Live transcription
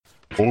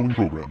following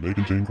program may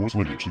contain coarse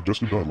language,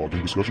 suggestive dialogue,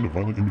 and discussion of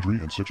violent imagery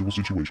and sexual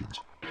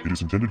situations. It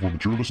is intended for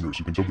mature listeners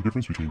who can tell the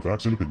difference between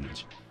facts and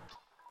opinions.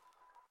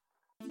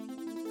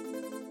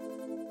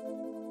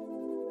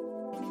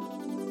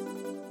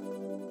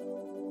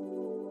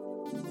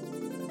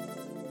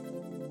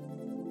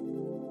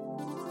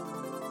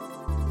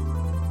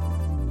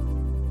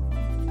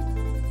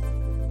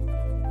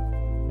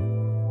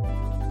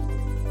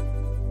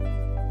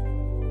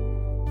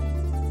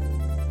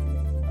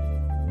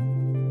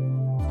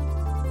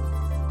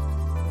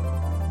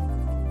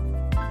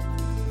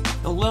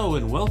 Hello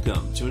and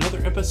welcome to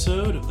another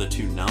episode of the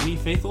Toonami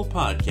Faithful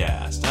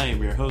Podcast. I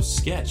am your host,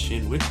 Sketch,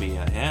 and with me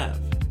I have...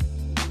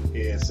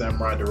 Yeah,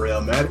 Samurai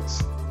Darrell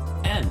Maddox.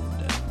 And...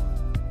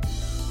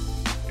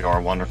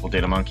 Your wonderful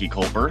data monkey,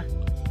 Colbert.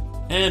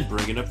 And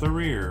bringing up the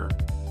rear.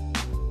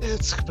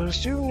 It's Caboose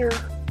Jr.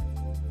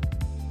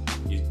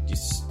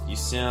 You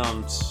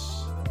sound...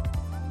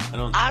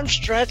 I'm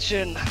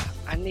stretching.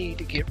 I need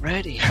to get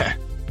ready.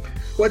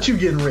 What you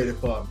getting ready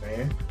for,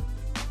 man?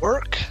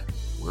 Work?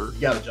 Work?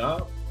 You got a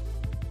job?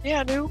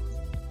 Yeah, I do.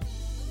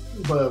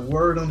 But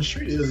word on the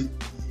street is...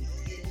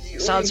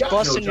 Sounds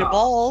busting your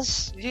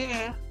balls.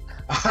 Yeah.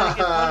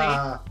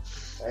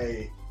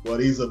 Hey, well,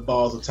 these are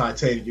balls of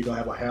titanium. You're going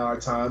to have a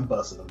hard time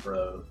busting them,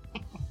 bro.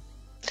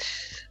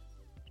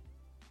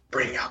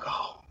 Bring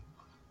alcohol.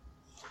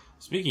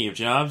 Speaking of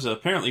jobs,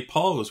 apparently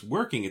Paul was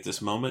working at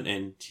this moment,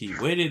 and he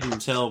waited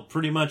until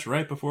pretty much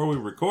right before we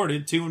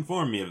recorded to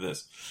inform me of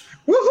this.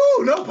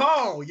 Woohoo! No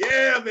Paul!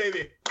 Yeah,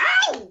 baby!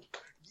 Ow!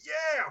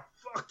 Yeah!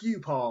 Fuck you,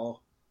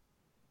 Paul.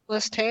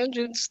 Less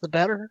tangents, the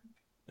better.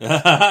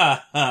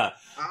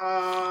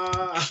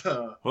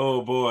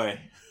 Oh boy.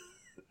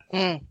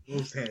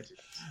 Those tangents.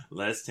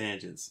 Less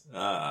tangents.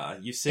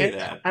 You say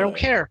that. I don't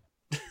care.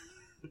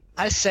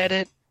 I said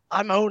it.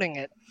 I'm owning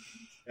it.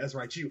 That's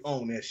right, you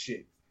own that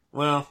shit.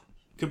 Well,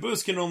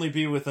 Caboose can only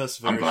be with us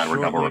very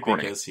shortly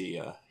because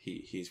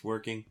he's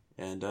working.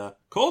 And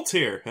Colt's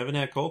here. Haven't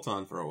had Colt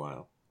on for a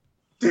while.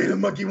 Data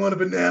monkey want a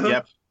banana?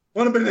 Yep.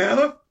 Want a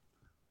banana?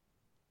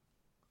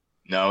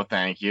 No,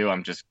 thank you.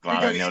 I'm just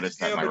glad I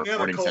noticed that my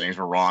recording settings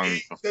were wrong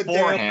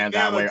beforehand.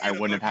 That way I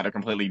wouldn't have had a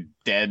completely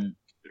dead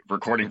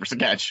recording for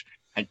Sketch.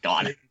 Thank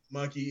God.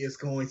 Monkey is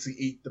going to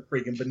eat the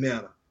freaking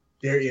banana.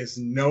 There is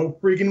no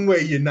freaking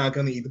way you're not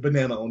going to eat the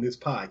banana on this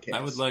podcast. I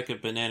would like a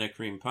banana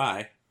cream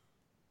pie.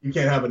 You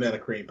can't have banana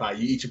cream pie.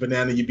 You eat your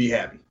banana, you be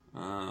happy.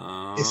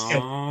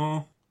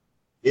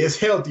 It's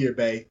healthier,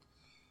 babe.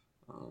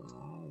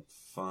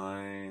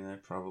 Fine. I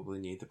probably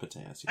need the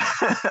potassium.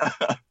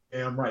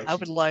 Damn right. I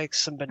would like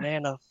some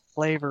banana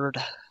flavored.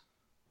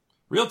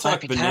 Real talk,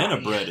 Happy banana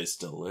Town. bread is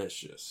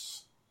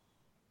delicious.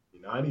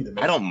 You know,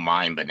 I don't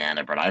mind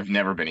banana bread. I've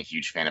never been a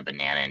huge fan of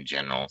banana in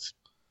general.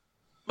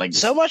 Like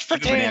So much for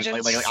banana-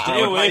 tangents.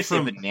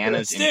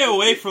 Stay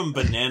away from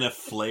banana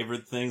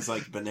flavored things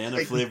like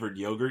banana flavored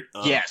yogurt.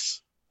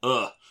 Yes.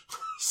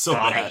 So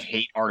God, I bad.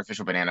 hate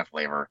artificial banana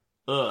flavor.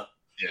 Yeah.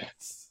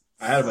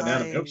 had a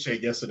banana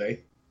milkshake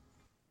yesterday.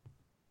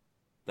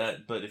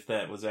 But if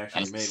that was actually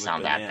Doesn't made with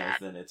sound that bananas,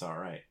 bad. then it's all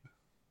right.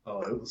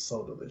 Oh, it was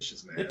so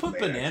delicious, man. They put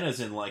Man, bananas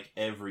in like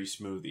every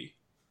smoothie.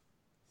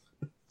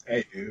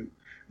 Hey, dude.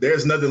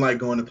 There's nothing like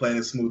going to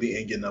Planet Smoothie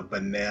and getting a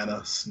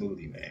banana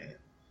smoothie, man.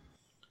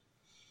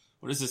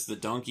 What is this, the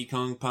Donkey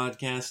Kong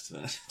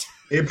podcast?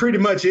 It pretty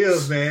much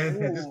is,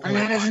 man. At this point.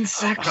 Bananas and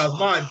sex. Because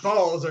my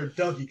balls are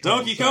Donkey Kong.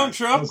 Donkey Kong size.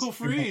 Tropical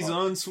Freeze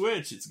on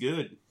Switch. It's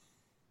good.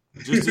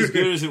 Just as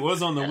good as it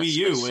was on the Wii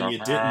U when you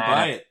didn't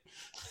buy it.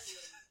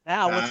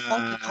 Now with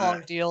Funky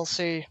Kong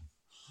DLC.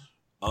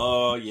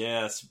 Oh,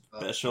 yeah,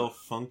 special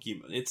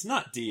funky... It's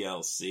not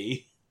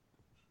DLC.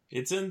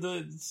 It's in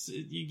the...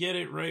 You get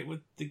it right with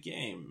the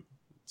game.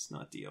 It's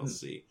not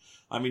DLC.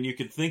 I mean, you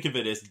could think of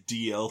it as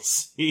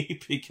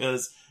DLC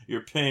because you're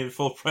paying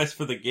full price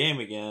for the game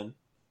again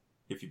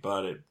if you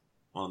bought it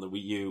on the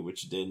Wii U,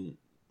 which didn't.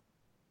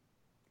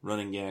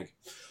 Running gag.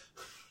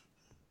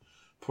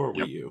 Poor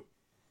Wii U.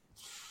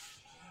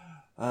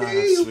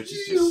 Switch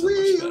is just so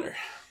much better.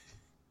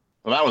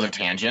 Well, that was a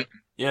tangent.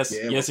 Yes,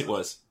 Yeah, yes, it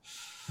was.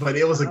 But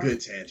it was a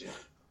good tangent.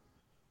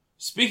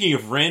 Speaking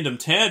of random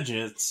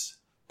tangents,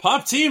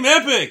 Pop Team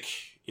Epic!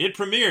 It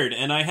premiered,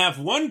 and I have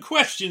one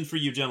question for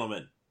you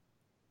gentlemen.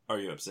 Are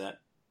you upset?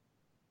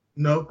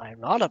 No, I'm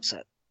not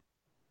upset.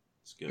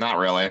 That's good. Not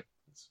really.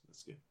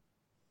 That's good.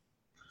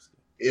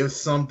 it's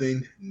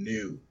something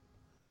new.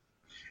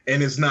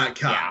 And it's not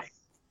Kai.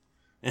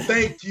 Yeah.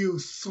 Thank you,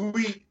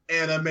 sweet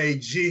anime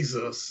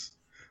Jesus.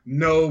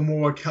 No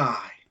more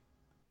Kai.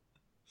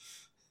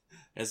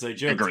 As I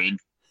joked, Agreed.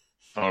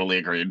 Totally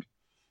agreed.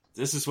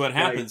 this is what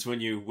happens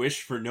when you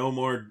wish for no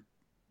more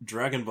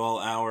Dragon Ball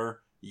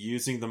Hour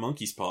using the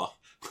monkey's paw.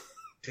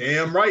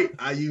 Damn right.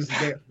 I use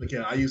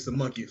the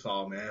monkey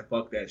paw, man.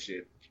 Fuck that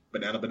shit.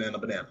 Banana, banana,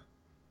 banana.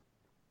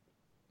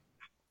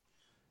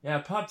 Yeah,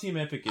 Pop Team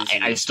Epic is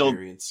an I still-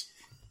 experience.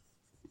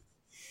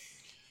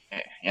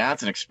 Yeah,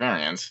 it's an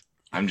experience.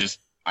 I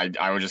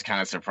was just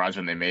kind of surprised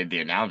when they made the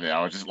announcement.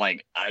 I was just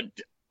like,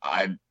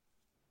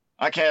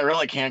 okay, I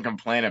really can't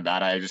complain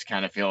about it. I just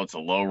kind of feel it's a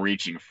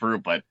low-reaching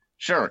fruit, but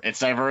Sure, it's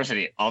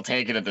diversity. I'll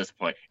take it at this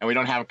point. And we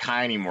don't have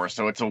Kai anymore,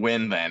 so it's a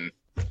win then.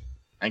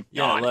 Thank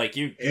God. Like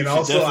you should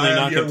definitely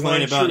not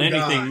complain about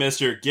anything,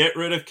 mister. Get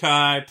rid of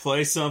Kai,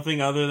 play something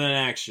other than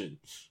action.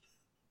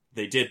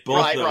 They did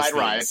both those things.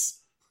 Right.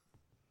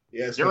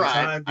 Yes, you're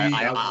right.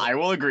 I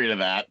will agree to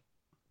that.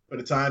 For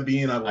the time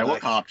being, I will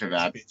cop to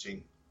that.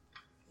 Bitching.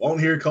 Won't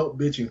hear Colt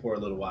bitching for a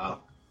little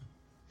while.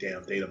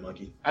 Damn data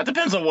monkey. That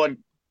depends on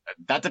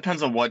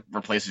what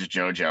replaces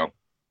JoJo.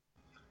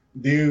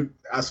 Dude,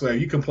 I swear,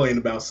 you complain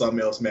about something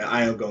else, man.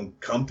 I am going to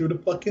come through the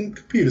fucking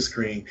computer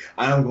screen.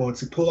 I am going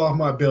to pull off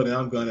my belt, and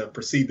I'm going to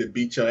proceed to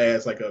beat your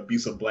ass like an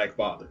abusive black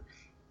father.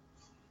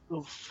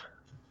 Oof.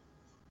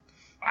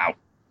 Wow.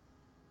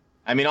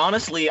 I mean,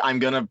 honestly, I'm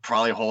going to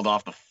probably hold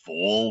off the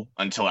full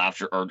until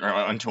after, or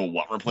until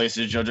what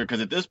replaces JoJo,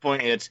 because at this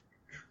point, it's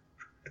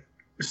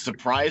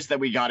surprised that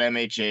we got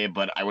MHA,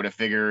 but I would have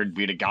figured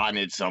we'd have gotten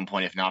it at some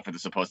point, if not for the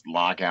supposed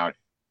lockout.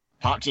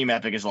 Pop Team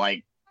Epic is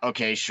like,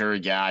 okay, sure,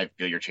 yeah, I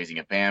feel you're chasing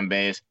a fan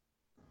base.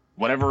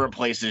 Whatever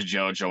replaces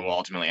JoJo will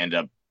ultimately end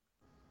up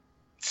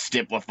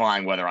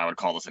stipulifying whether I would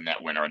call this a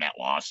net win or a net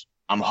loss.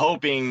 I'm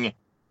hoping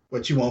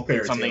but you won't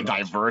something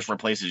diverse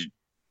replaces...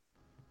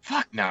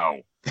 Fuck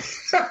no.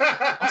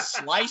 I'll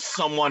slice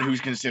someone who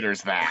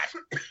considers that.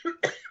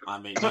 I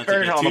mean, not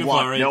to get too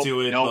far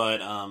into it,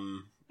 but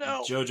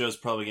JoJo's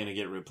probably going to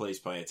get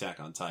replaced by Attack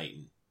on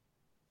Titan.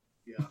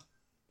 Yeah.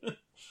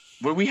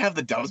 Will we have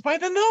the dubs by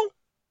then, though?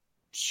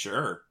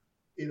 Sure.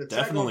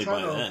 Definitely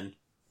by then.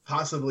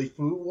 Possibly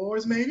Food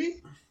Wars,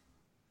 maybe?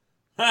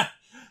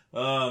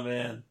 Oh,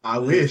 man. I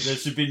wish. There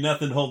should be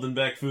nothing holding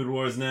back Food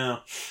Wars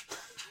now.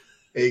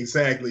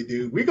 Exactly,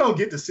 dude. We're going to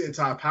get the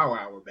Sentai Power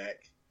Hour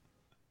back.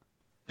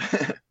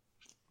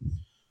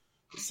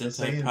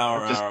 Sentai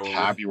Power Hour.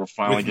 Happy we're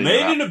finally getting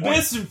Made in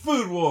Abyss and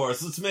Food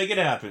Wars. Let's make it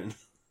happen.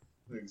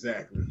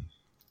 Exactly.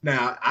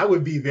 Now, I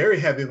would be very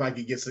happy if I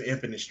could get some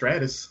Infinite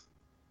Stratus.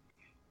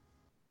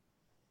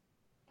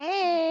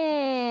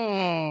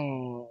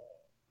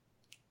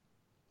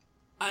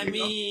 I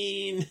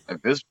mean,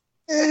 this...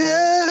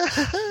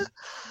 I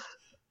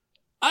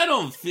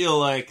don't feel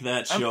like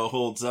that show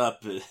holds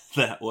up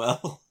that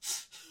well.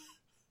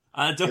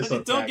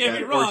 Don't get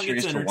me wrong,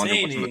 it's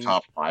entertaining. In the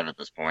top 5 at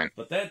this point.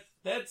 But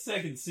that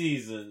second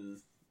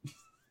season,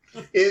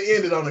 it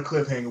ended on a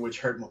cliffhanger, which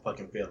hurt my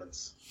fucking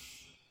feelings.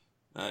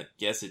 I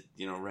guess it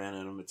ran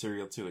out of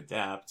material to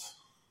adapt.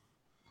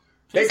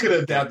 They could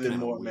have adapted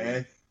more,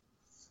 man.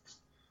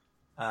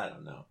 I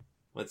don't know.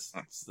 Let's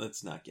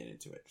not get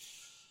into it.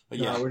 But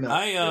yeah, we're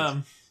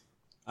not.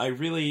 I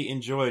really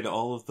enjoyed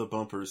all of the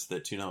bumpers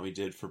that Toonami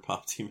did for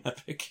Pop Team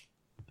Epic.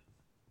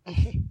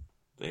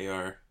 They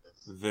are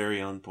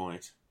very on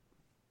point.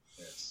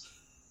 Yes.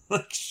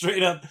 Like,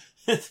 straight up,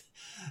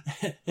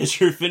 as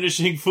you're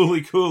finishing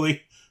Fooly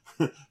Cooly,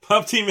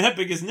 Pop Team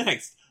Epic is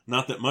next.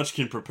 Not that much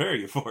can prepare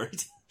you for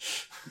it.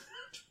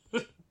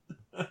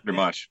 Pretty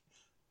much.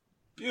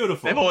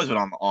 Beautiful. They've always been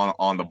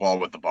on the ball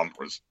with the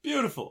bumpers.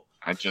 Beautiful.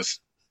 And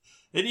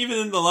even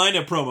in the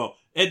lineup promo,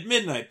 at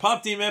midnight,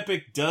 Pop Team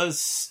Epic does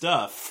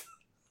stuff.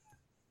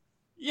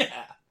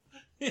 Yeah,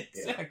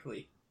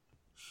 exactly.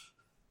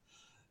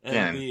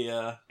 And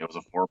it was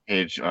a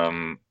 4-page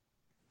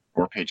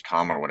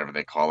comic or whatever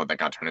they call it that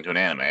got turned into an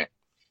anime.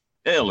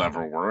 It'll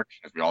never work,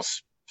 as we all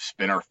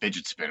spin our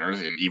fidget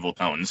spinners in evil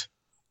tones.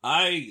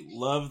 I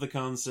love the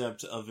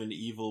concept of an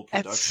evil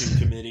production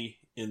committee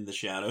in the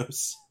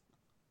shadows.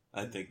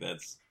 I think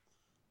that's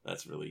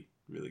really,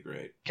 really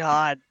great.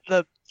 God,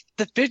 the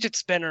fidget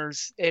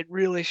spinners, it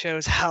really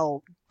shows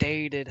how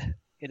dated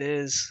it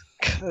is,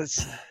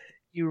 because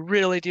you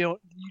really don't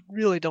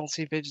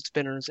see fidget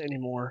spinners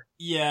anymore.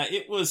 Yeah,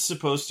 it was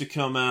supposed to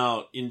come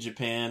out in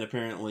Japan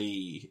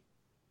apparently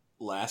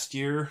last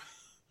year,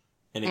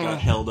 and it got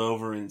held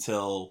over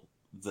until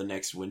the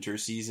next winter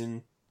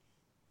season.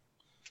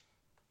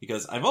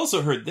 Because I've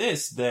also heard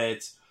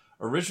that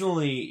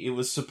originally it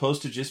was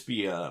supposed to just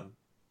be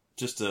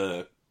just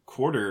a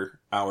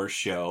quarter-hour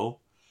show,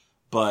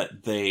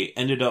 but they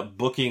ended up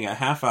booking a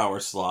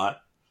half-hour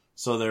slot,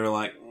 so they were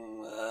like,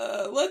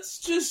 let's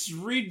just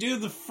redo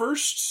the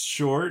first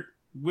short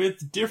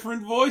with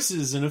different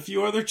voices and a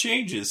few other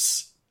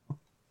changes.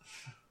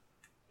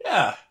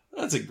 Yeah,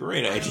 that's a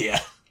great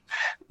idea.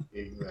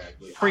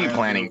 Exactly.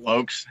 Pre-planning,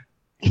 folks.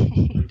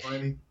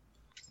 Pre-planning?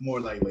 More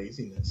like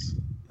laziness,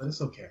 but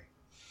it's okay.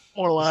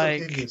 More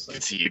like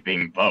it's you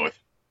being both.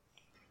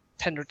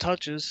 Tender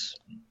touches.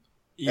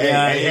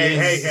 Yeah,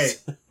 hey.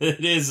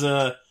 It is.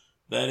 That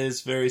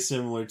is very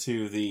similar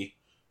to the.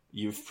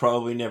 You've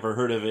probably never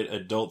heard of it.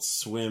 Adult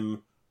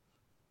Swim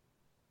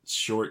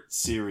short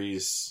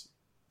series,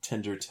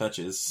 Tender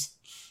Touches.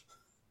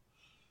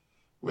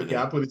 Okay,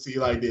 I'll put it to you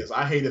like this: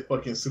 I hated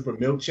fucking Super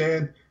Milk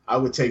Chan. I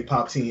would take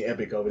Pop Team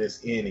Epic over this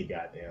any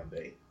goddamn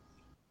day.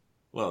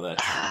 Well,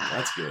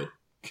 that's good.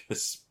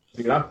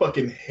 Dude, I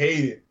fucking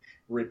hated.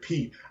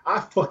 Repeat. I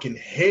fucking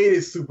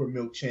hated Super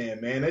Milk Chan,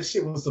 man. That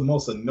shit was the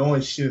most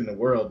annoying shit in the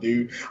world,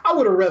 dude. I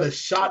would have rather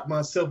shot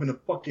myself in the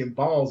fucking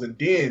balls and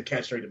then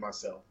castrated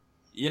myself.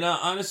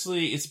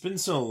 Honestly, it's been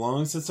so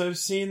long since I've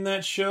seen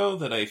that show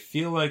that I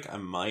feel like I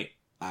might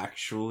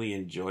actually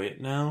enjoy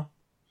it now.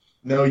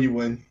 No, you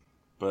wouldn't.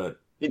 But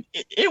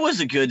it was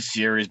a good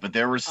series, but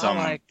there was some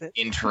liked it.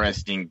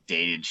 interesting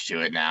datage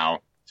to it now,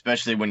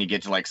 especially when you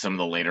get to like some of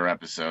the later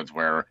episodes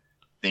where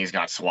things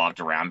got swapped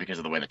around because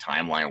of the way the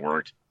timeline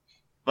worked.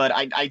 But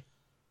I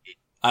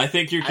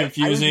think you're I would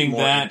be confusing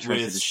more that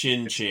interested with in-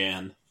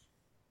 Shin-Chan.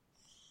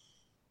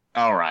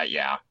 all right,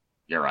 yeah,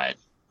 you're right.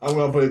 I'm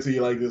gonna put it to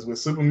you like this: with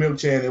Super Milk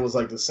Chan, it was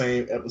like the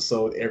same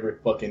episode every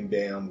fucking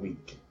damn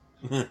week.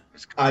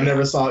 I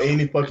never saw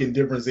any fucking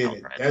difference in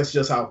it. Alright. That's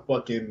just how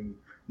fucking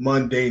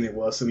mundane it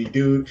was to me,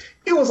 dude.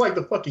 It was like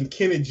the fucking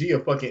Kenny G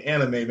of fucking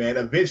anime, man.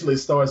 Eventually, it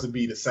starts to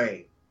be the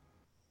same.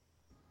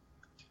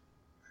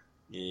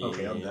 Yeah.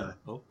 Okay, I'm done.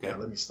 Okay. Yeah,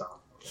 let me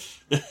stop.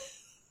 Okay.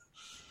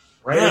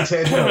 Right,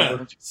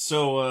 Ted,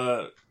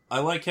 So, I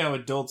like how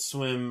Adult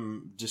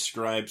Swim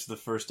describes the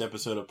first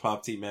episode of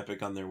Pop Team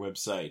Epic on their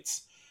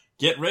websites.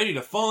 Get ready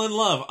to fall in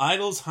love,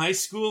 idols, high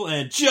school,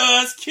 and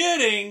just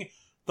kidding!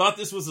 Thought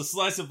this was a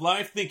slice of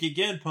life? Think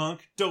again,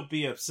 punk. Don't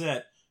be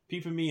upset.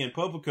 Peep-a-Me and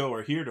Popoco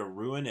are here to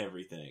ruin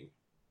everything.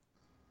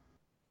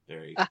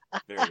 Very,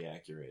 very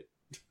accurate.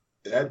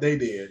 that they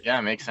did. Yeah,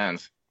 it makes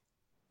sense.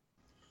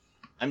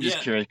 I'm just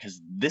Yeah. curious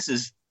because this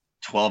is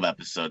 12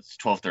 episodes,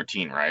 12,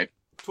 13, right?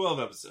 12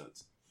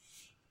 episodes.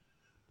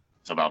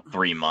 So about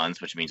 3 months,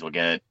 which means we'll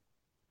get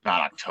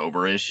about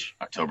October-ish,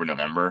 October,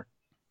 November,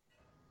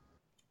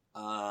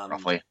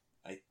 roughly.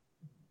 I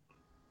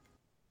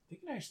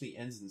think it actually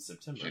ends in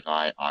September.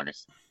 July,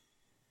 August.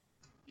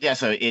 Yeah,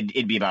 so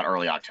it'd be about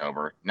early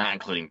October, not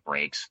including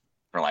breaks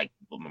for like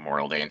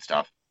Memorial Day and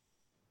stuff.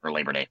 Or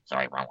Labor Day.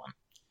 Sorry, wrong one.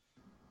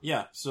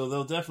 Yeah, so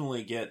they'll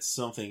definitely get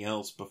something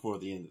else before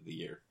the end of the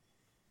year.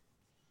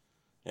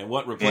 And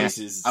what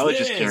replaces I was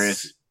this? just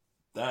curious.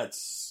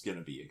 That's going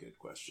to be a good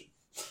question.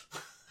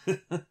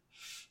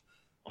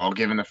 Well,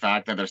 given the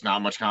fact that there's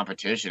not much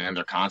competition and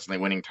they're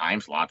constantly winning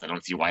time slots, I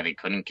don't see why they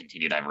couldn't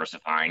continue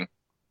diversifying.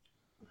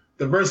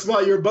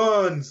 Diversify your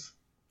buns.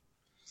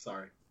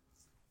 Sorry.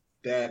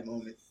 Dad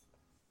moment.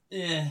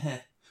 Yeah.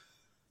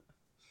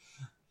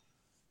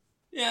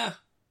 Yeah,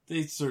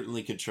 they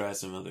certainly could try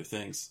some other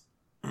things.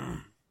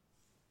 Well,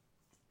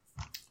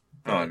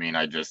 I mean,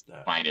 I just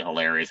find it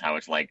hilarious how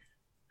it's like,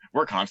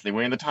 we're constantly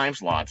winning the time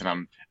slots, and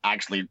I'm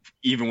actually,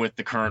 even with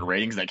the current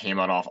ratings that came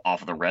out off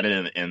of the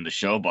Reddit and the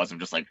show buzz, I'm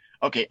just like,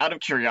 okay, out of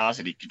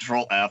curiosity,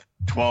 Control F,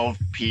 12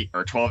 p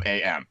or 12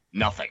 a.m.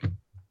 Nothing.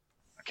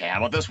 Okay, how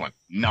about this one?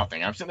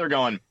 Nothing. I'm sitting there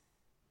going,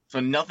 so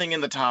nothing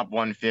in the top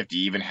 150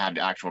 even had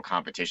actual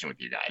competition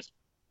with you guys.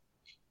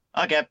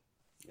 Okay,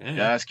 Yeah.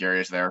 just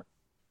curious there.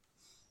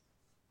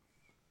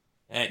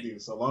 Hey,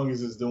 Dude, so long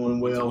as it's doing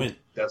it's a well, win.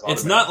 that's all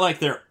It's that not matters. like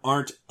there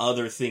aren't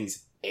other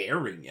things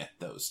airing at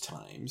those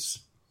times.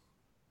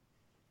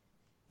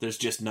 There's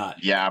just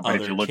not Yeah, but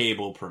if other you look,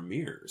 cable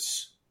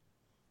premieres.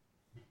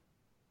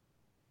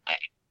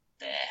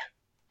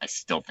 I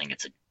still think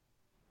it's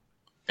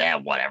a,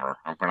 whatever.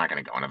 We're not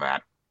going to go into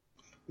that.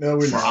 No,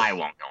 we're Or not. I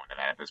won't go into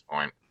that at this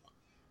point.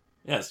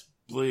 Yes,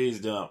 please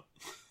don't.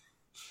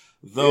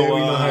 Though, Yeah, we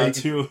know how you-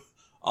 to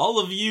all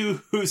of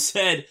you who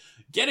said,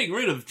 getting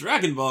rid of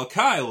Dragon Ball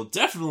Kai will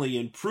definitely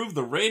improve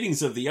the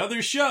ratings of the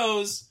other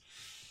shows.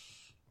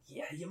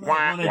 Yeah, you might Wah,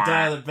 want to wah.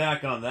 dial it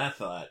back on that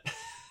thought.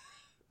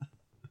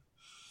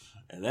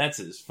 And that's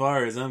as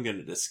far as I'm going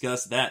to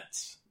discuss that,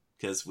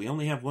 because we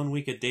only have 1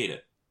 week of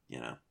data.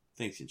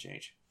 Things can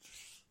change.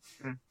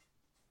 Hmm.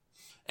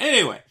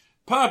 Anyway,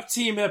 Pop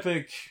Team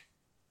Epic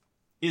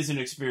is an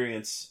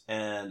experience,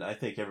 and I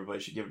think everybody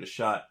should give it a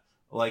shot.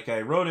 Like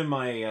I wrote in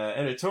my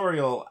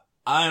editorial,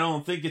 I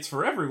don't think it's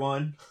for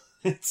everyone.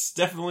 It's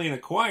definitely an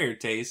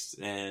acquired taste,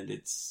 and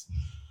it's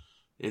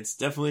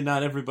definitely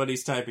not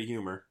everybody's type of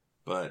humor.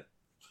 But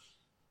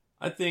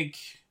I think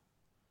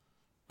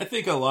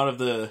a lot of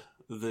the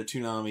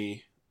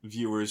Toonami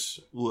viewers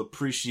will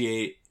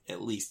appreciate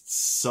at least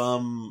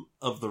some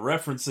of the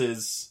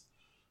references.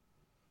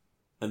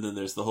 And then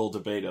there's the whole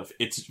debate of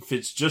if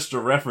it's just a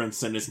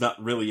reference and it's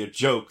not really a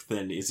joke,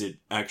 then is it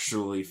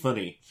actually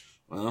funny?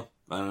 Well,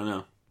 I don't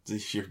know.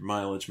 Your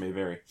mileage may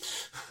vary.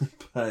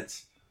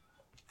 But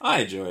I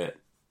enjoy it.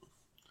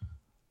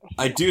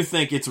 I do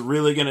think it's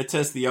really going to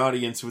test the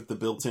audience with the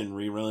built-in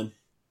rerun.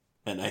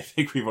 And I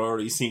think we've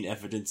already seen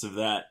evidence of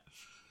that.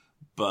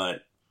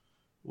 But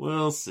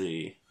we'll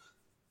see.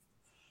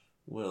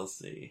 We'll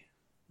see.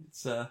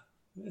 It's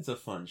a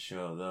fun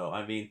show, though.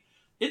 I mean,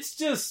 it's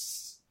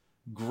just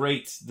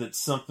great that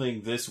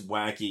something this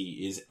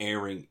wacky is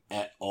airing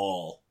at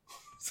all.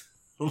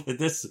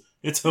 It's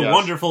a Yes.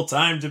 wonderful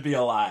time to be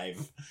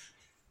alive.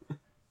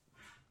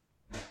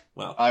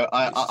 Well,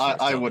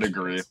 I would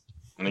agree.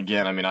 And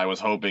again, I mean, I was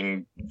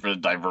hoping for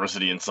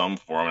diversity in some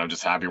form, and I'm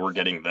just happy we're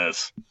getting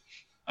this.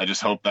 I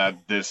just hope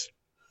that this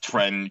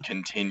trend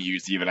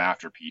continues even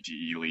after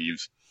PTE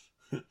leaves.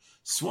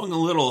 swung a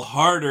little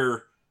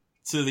harder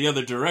to the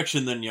other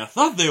direction than you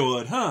thought they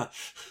would, huh?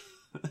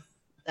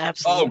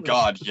 Absolutely. Oh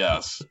God,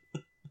 yes.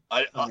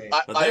 I But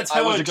But that's I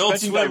how was Adult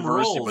expecting Swim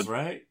diversity, rolls, but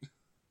right?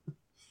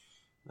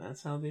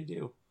 That's how they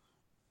do.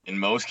 In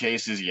most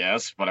cases,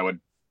 yes, but I would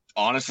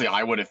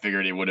have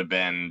figured it would have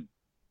been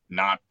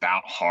not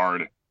that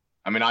hard.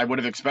 I mean, I would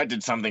have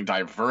expected something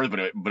diverse, but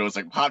it was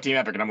like Pop Team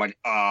Epic, and I'm like,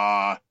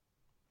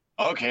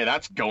 okay,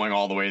 that's going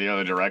all the way the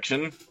other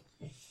direction.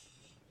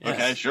 Yes.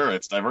 Okay, sure,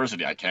 it's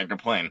diversity. I can't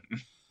complain.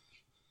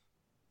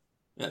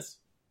 Yes.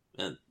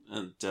 And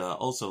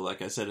also,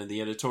 like I said in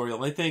the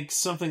editorial, I think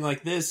something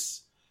like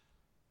this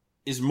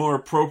is more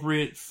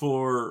appropriate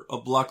for a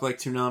block like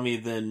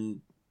Toonami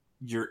than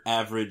your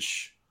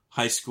average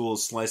high school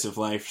slice of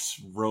life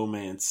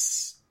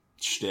romance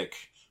shtick.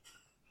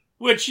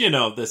 Which,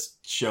 this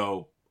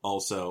show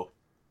also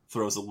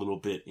throws a little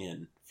bit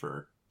in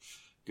for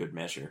good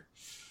measure.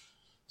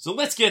 So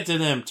let's get to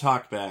them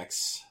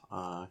talkbacks.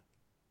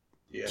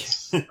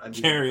 Yes.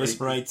 Carius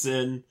writes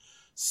in,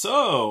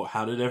 so,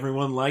 how did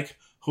everyone like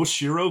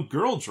Hoshiro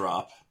Girl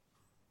Drop?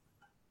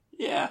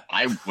 Yeah.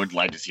 I would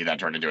like to see that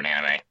turn into an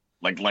anime.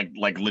 Like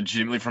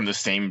legitimately from the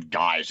same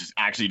guys, just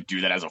actually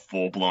do that as a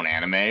full-blown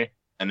anime,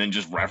 and then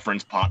just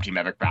reference Pop Team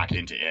Epic back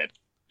into it.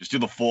 Just do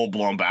the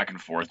full-blown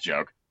back-and-forth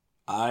joke.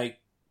 I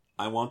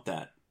want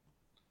that.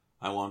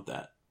 I want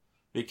that.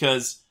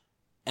 Because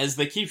as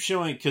they keep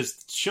showing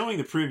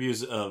the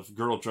previews of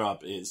Girl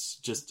Drop is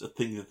just a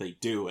thing that they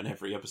do in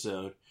every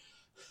episode.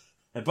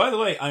 And by the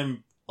way,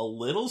 I'm a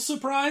little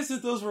surprised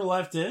that those were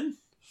left in.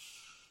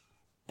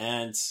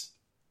 And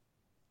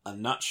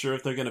I'm not sure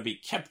if they're going to be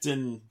kept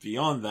in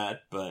beyond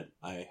that, but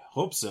I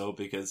hope so,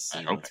 because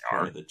it's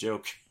part of the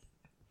joke.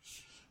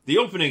 The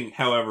opening,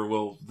 however,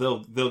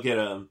 they'll get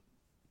a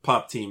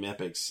Pop Team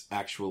Epic's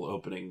actual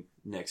opening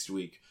next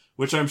week,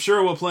 which I'm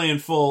sure will play in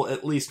full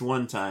at least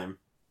one time.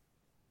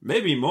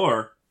 Maybe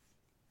more.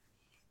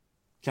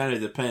 Kind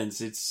of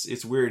depends.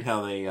 It's weird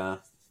how they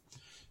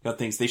got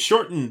things. They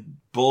shortened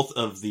both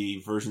of the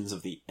versions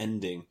of the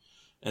ending,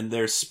 and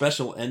there's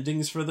special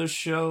endings for this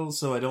show,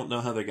 so I don't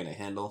know how they're going to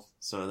handle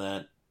some of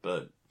that,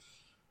 but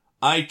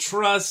I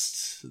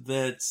trust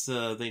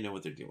that they know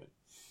what they're doing.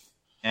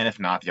 And if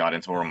not, the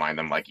audience will remind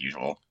them like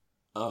usual.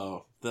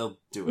 Oh, they'll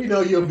do it. We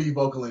know you'll be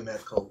vocal in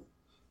that, Cole.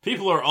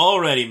 People are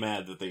already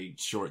mad that they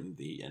shortened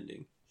the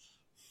ending.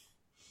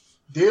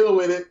 Deal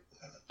with it.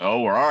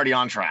 Oh, we're already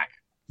on track.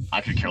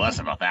 I could care less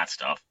about that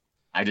stuff.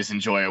 I just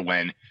enjoy it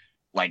when,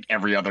 like,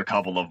 every other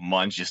couple of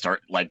months, you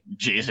start, like,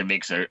 Jason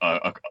makes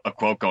a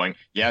quote going,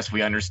 yes,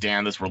 we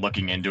understand this, we're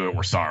looking into it,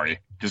 we're sorry.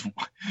 Just,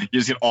 you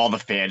just get all the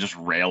fans just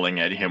railing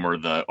at him or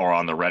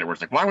on the Reddit where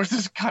it's like, why was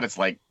this cut? It's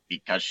like,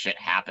 because shit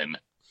happened.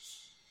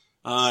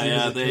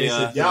 Yeah, they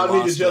y'all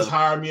need to just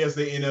hire me as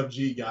the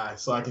NFG guy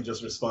so I can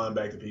just respond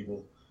back to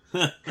people.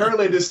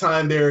 Currently, this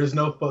time there is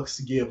no fucks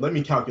to give. Let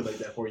me calculate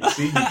that for you.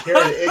 See, you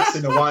carry the X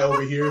and the Y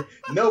over here.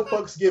 No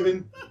fucks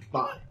given.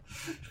 Fine.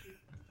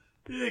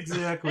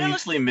 Exactly. I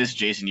honestly miss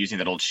Jason using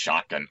that old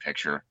shotgun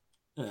picture.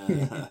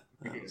 That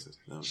was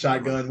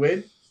Shotgun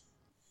win.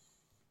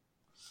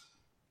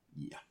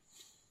 Yeah.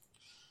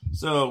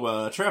 So,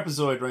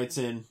 Trapezoid writes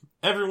in,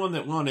 everyone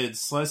that wanted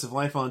Slice of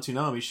Life on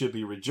Toonami should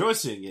be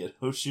rejoicing at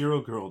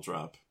Hoshiro Girl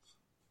Drop.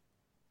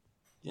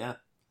 Yeah.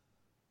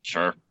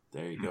 Sure.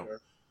 There you go.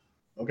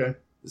 Okay.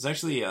 There's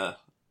actually a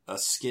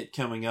skit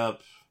coming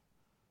up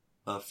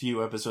a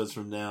few episodes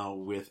from now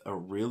with a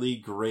really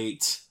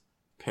great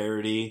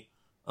parody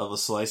of a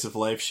Slice of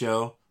Life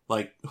show.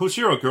 Like,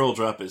 Hoshiro Girl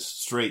Drop is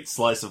straight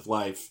Slice of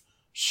Life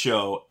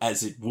show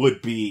as it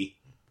would be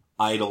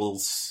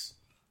Idols,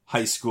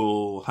 high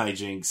school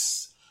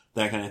hijinks,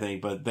 that kind of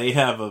thing. But they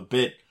have a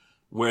bit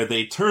where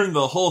they turn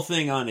the whole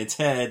thing on its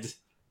head,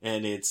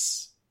 and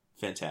it's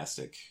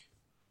fantastic.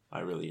 I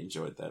really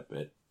enjoyed that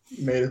bit.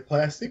 Made of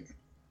plastic?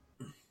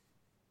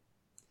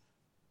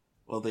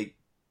 Well, they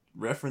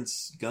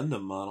reference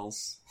Gundam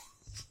models.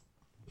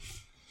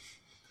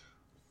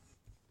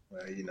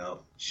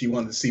 Well, she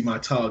wanted to see my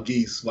tall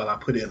geese while I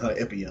put in her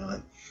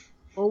Epion.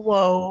 Oh,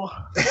 whoa.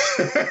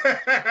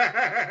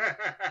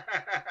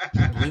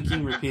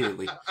 Blinking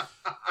repeatedly.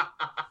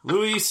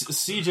 Luis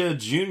Sija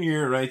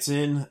Jr. writes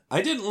in,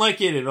 I didn't like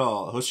it at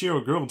all.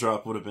 Hoshiro Girl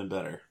Drop would have been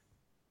better.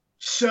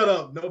 Shut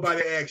up.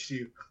 Nobody asked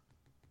you.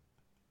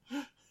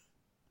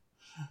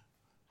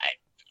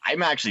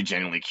 I'm actually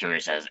genuinely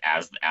curious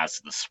as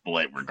the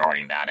split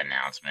regarding that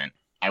announcement.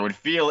 I would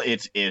feel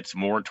it's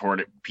more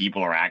toward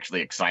people are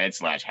actually excited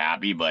 /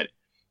 happy, but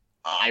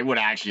I would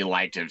actually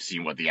like to have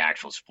seen what the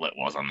actual split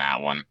was on that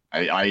one.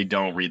 I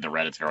don't read the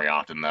Reddits very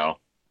often, though.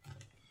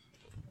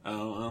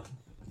 Oh, well,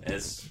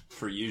 as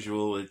per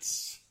usual,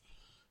 it's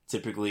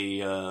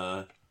typically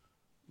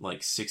like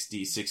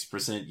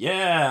 66%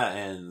 yeah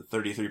and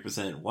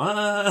 33%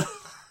 what?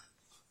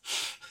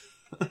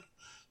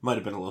 Might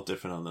have been a little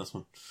different on this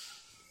one.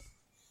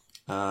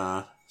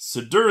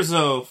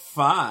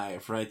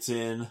 Sudurzo5 writes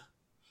in,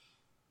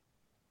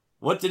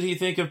 what did he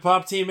think of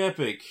Pop Team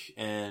Epic?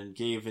 And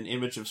gave an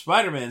image of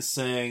Spider-Man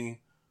saying,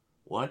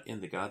 what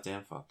in the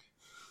goddamn fuck?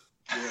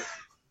 Yes,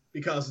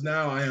 because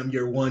now I am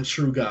your one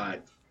true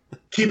God.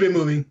 Keep it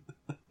moving.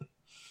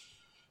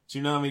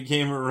 Tsunami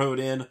Gamer wrote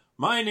in,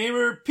 my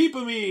neighbor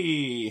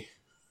Peepamy.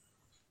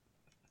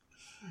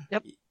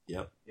 Yep.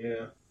 Yep.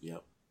 Yeah.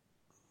 Yep.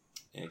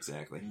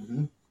 Exactly.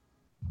 Mm-hmm.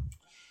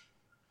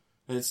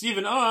 And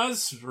Stephen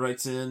Oz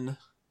writes in,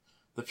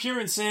 the pure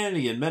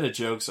insanity and meta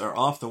jokes are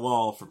off the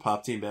wall for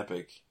Pop Team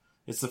Epic.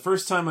 It's the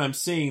first time I'm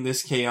seeing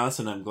this chaos,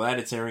 and I'm glad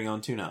it's airing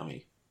on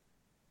Toonami.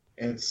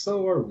 And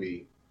so are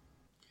we.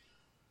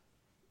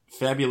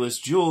 Fabulous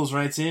Jules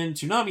writes in,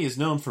 Toonami is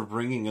known for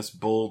bringing us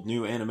bold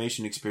new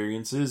animation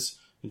experiences,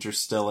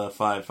 Interstella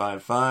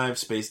 555,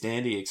 Space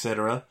Dandy,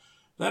 etc.,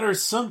 that are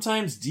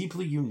sometimes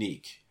deeply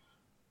unique.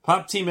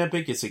 Pop Team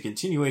Epic is a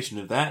continuation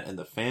of that, and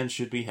the fans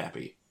should be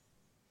happy.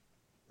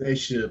 They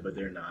should, but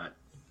they're not.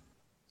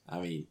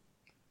 I mean,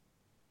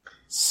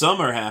 some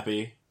are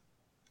happy,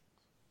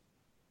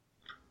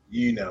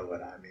 You know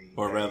what I mean.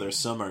 or rather,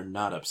 some are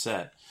not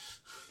upset.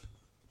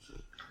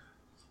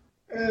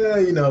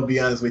 Be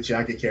honest with you,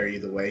 I could carry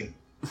either way.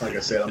 Like I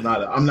said,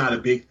 I'm not a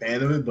big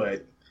fan of it,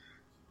 but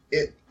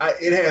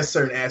it has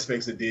certain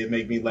aspects that did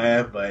make me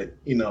laugh. But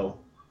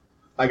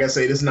like I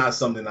said, it's not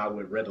something I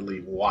would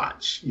readily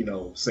watch.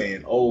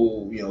 Saying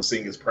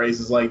sing his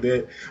praises like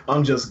that.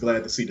 I'm just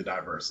glad to see the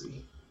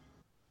diversity.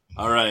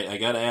 All right, I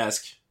gotta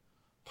ask,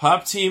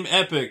 Pop Team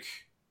Epic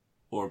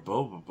or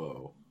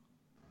Bobobo?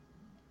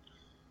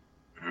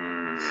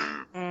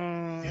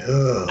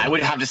 Ugh. I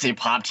would have to say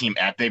Pop Team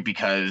Epic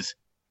because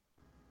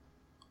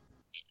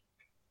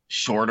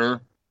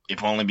shorter,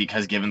 if only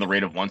because given the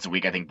rate of once a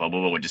week, I think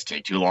Bobobo would just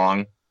take too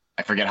long.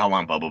 I forget how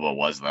long Bobobo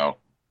was, though.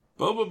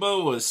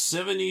 Bobobo was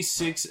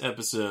 76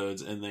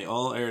 episodes, and they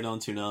all aired on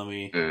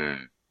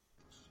Toonami.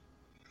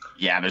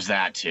 Yeah, there's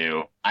that,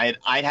 too. I'd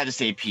have to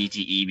say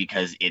PTE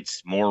because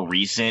it's more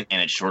recent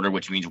and it's shorter,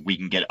 which means we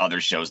can get other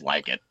shows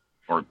like it.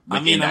 Or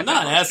I mean, I'm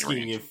not diversity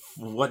asking range.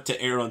 what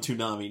to air on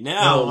Toonami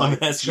now. I'm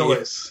asking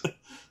choice.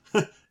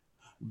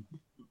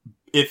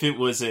 if it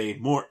was a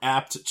more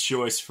apt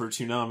choice for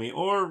Toonami,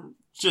 or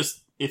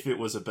just if it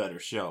was a better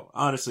show.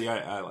 Honestly,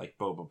 I like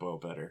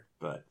Bobobo better,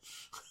 but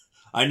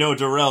I know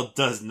Darrell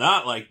does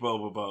not like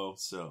Bobobo,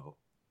 so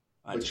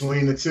I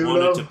Between the two,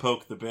 wanted though, to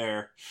poke the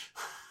bear.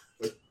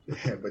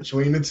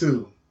 between the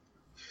two,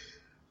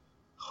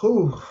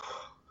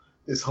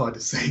 it's hard to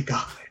say,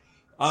 God.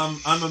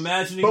 I'm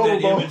imagining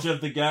Bobobo. that image of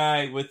the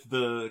guy with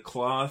the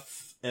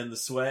cloth and the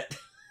sweat.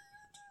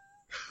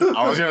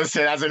 I was going to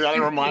say that's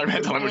another reminder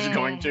of what you're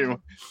going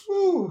to.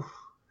 Whew.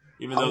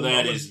 Even though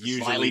that is Slightly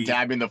usually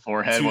dabbing the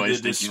forehead to while the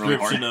he's thinking really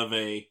hard. description of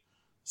a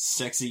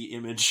sexy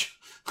image.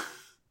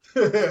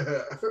 In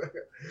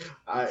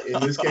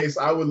this case,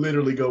 I would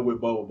literally go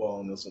with Bobobo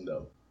on this one,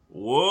 though.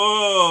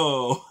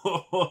 Whoa!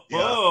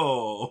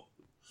 Whoa!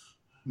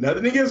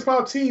 Nothing against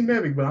Pop Team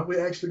Epic, but I would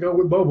actually go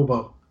with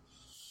Bobobo.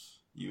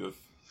 You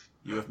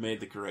have made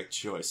the correct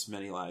choice.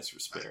 Many lives were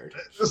spared.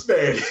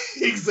 Spared.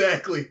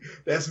 Exactly.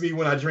 That's me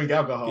when I drink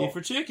alcohol. B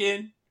for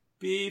chicken.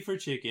 B for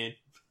chicken.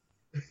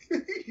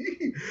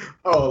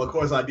 Oh, of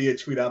course I did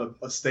tweet out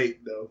a state,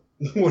 though,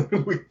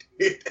 when we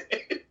did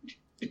that.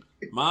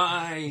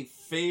 My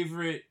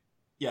favorite...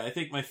 Yeah, I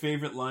think my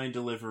favorite line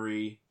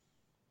delivery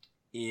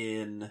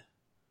in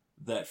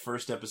that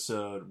first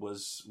episode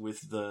was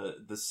with the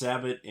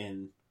Sabbath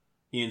and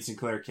Ian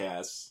Sinclair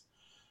cast.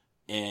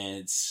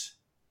 And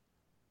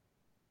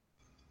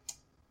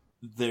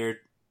there's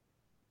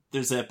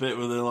that bit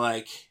where they're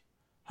like,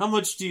 how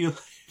much do you like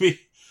me?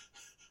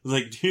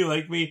 Like, do you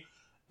like me?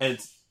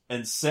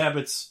 And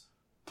Sabbath's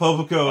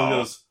Popico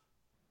goes,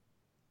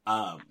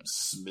 I'm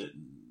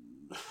smitten.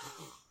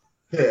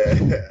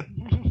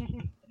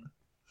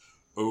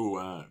 Oh,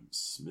 I'm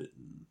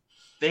smitten.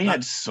 They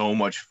had so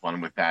much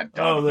fun with that.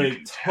 Oh, dub, you they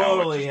can tell.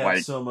 totally It's had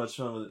like, so much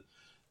fun with it.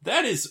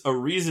 That is a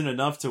reason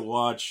enough to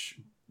watch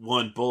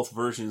both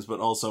versions, but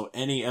also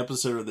any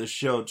episode of this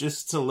show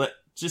just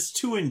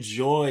to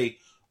enjoy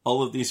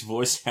all of these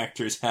voice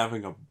actors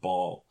having a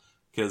ball,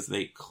 because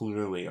they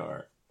clearly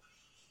are.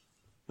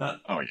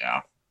 oh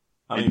yeah.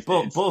 I mean,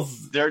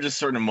 both. There are just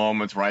certain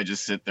moments where I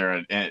just sit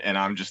there and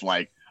I'm just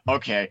like,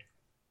 okay,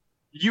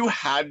 you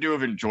had to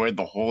have enjoyed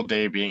the whole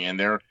day being in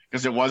there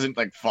because it wasn't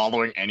like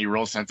following any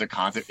real sense of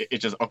concept.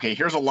 It's just, okay,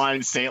 here's a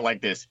line, say it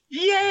like this.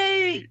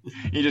 Yay!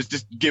 You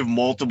just give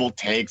multiple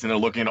takes and they're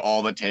looking at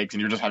all the takes and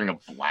you're just having a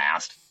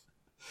blast.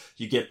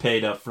 You get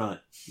paid up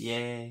front.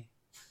 Yay.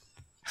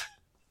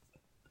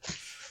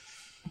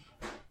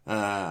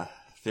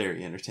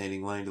 Very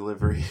entertaining line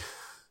delivery.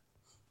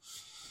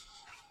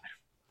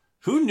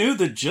 Who knew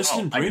that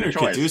Justin Briner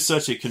could do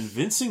such a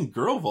convincing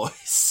girl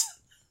voice?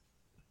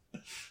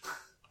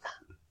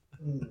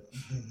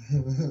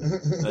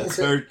 That's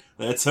our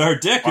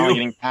Deku. Finally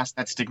getting past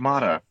that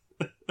stigmata.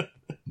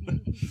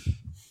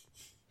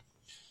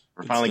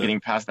 We're finally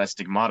getting past that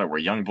stigmata where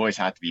young boys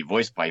have to be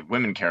voiced by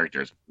women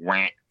characters.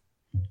 Wah.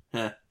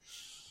 Well,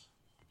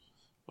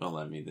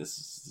 I mean, this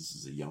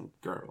is a young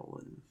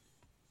girl, and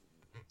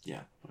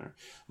yeah.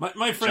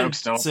 My friend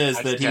says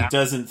that he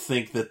doesn't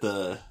think that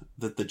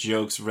the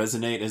jokes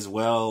resonate as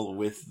well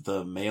with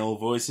the male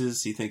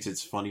voices. He thinks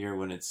it's funnier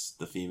when it's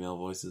the female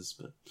voices,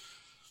 but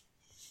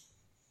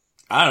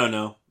I don't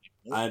know.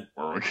 I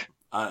like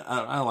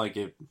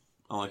it.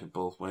 I like it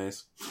both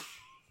ways.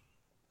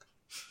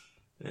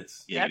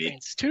 That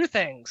means two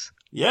things.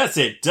 Yes,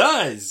 it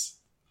does.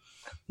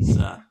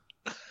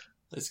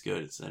 It's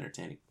good. It's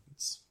entertaining.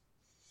 It's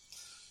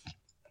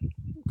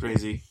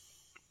crazy,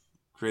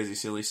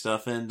 silly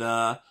stuff. And,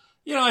 I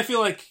feel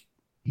like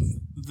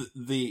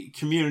the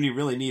community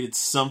really needed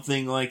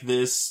something like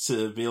this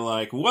to be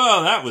like,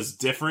 whoa, that was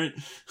different.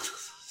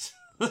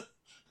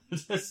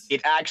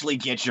 It actually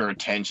gets your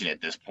attention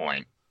at this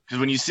point. Because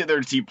when you sit there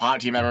and see Pop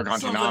Team Epic on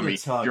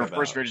Toonami, your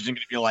first reaction is going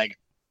to be like,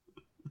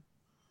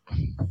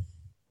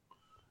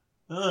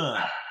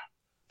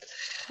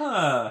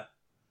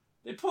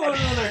 they pull out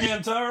another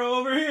Hamtaro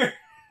over here.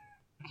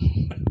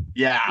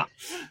 Yeah.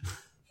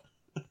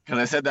 Because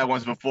I said that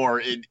once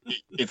before.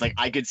 It's like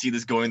I could see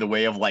this going the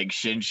way of like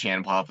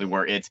Shin-Chan probably,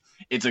 where it's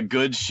a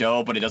good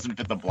show, but it doesn't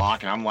fit the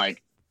block. And I'm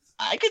like,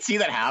 I could see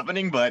that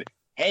happening, but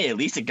hey, at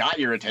least it got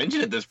your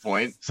attention at this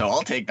point, so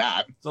I'll take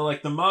that. So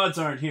like the mods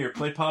aren't here.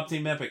 Play Pop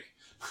Team Epic.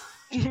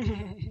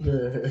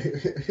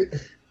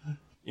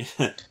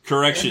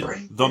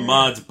 Correction. The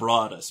mods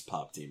brought us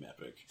Pop Team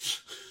Epic.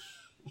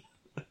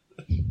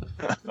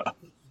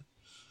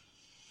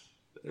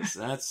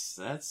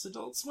 That's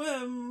Adult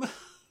Swim.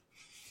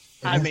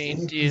 I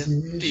mean, do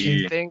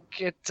you think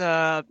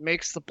it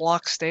makes the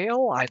block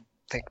stale? I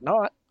think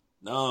not.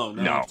 No.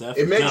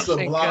 It makes the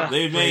block.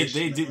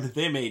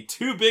 They made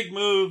two big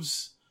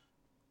moves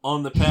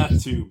on the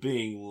path to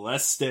being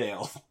less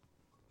stale.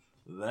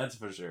 That's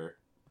for sure.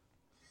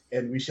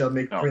 And we shall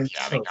make Prince.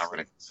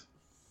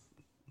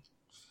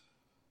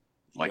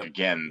 Like,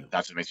 again,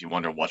 that's what makes me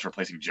wonder what's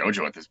replacing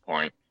JoJo at this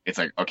point. It's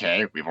like,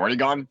 okay, we've already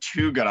gotten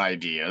two good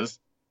ideas.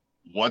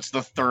 What's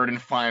the third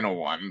and final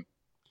one?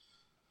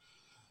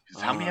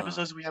 Because how many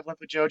episodes do we have left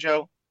with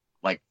JoJo?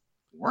 Like,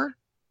 4?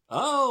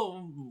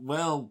 Oh,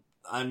 well,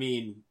 I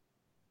mean,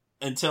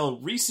 until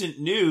recent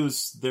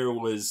news, there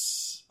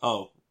was...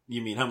 Oh,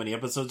 you mean how many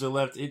episodes are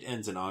left? It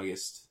ends in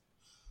August.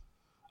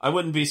 I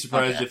wouldn't be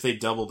surprised if they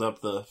doubled up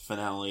the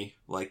finale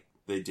like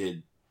they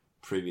did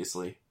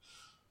previously.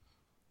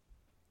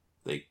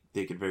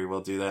 They could very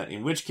well do that,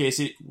 in which case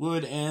it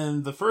would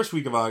end the first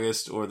week of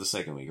August or the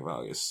second week of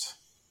August.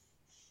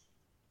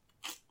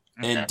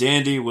 Okay. And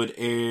Dandy would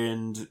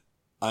end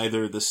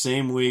either the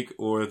same week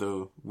or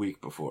the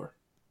week before.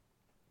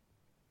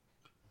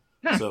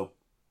 So,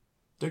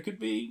 there could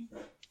be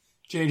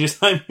changes.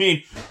 I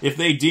mean, if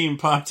they deem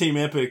Pop Team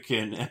Epic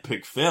an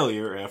epic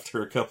failure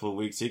after a couple of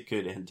weeks, it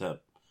could end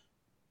up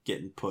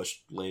getting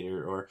pushed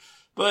later.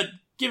 But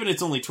given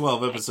it's only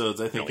 12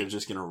 episodes, I think they're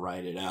just going to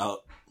ride it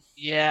out.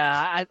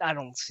 Yeah, I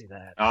don't see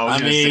that.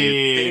 I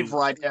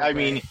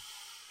mean,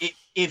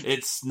 if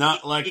it's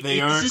not like they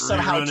aren't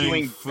somehow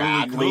doing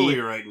badly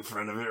right in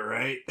front of it,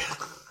 right?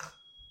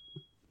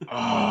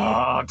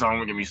 Oh,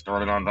 don't get me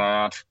started on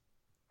that.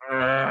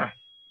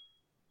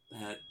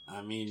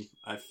 I mean,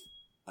 I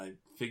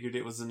figured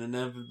it was an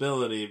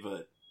inevitability,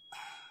 but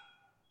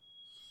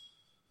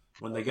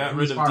when they got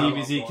rid of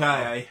DBZ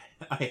Kai,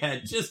 I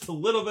had just a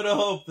little bit of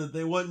hope that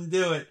they wouldn't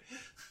do it.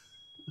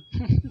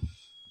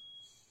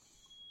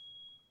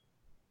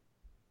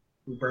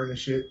 Burning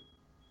shit.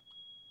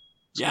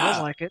 Yeah,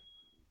 I like it.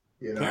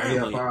 You know,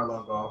 yeah, fire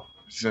alarm off.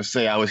 I was gonna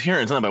say I was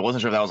hearing something, but I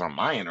wasn't sure if that was on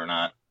my end or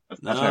not.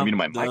 That's why I muted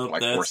my mic for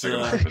like 4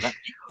 seconds.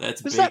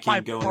 That's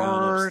baking going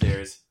on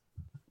upstairs.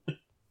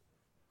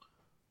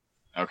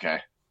 Okay.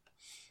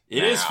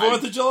 It is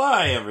 4th of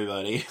July,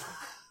 everybody.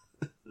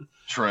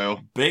 True.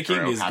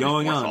 Baking is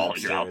going on all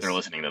upstairs. You're out there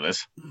listening to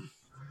this.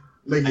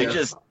 Like,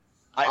 yeah.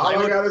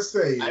 I gotta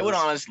say, I would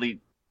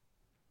honestly.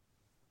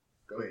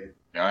 Go ahead.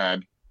 Go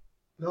ahead.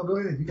 No, go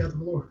ahead. You got the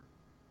floor.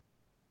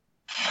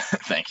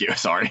 Thank you.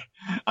 Sorry,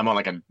 I'm on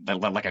like a 9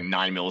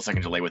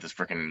 millisecond delay with this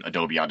freaking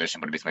Adobe Audition,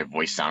 but it makes my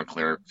voice sound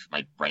clear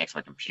right next to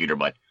my computer.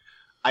 But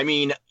I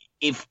mean,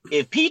 if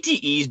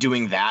PTE is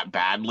doing that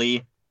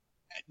badly,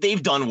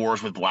 they've done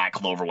wars with Black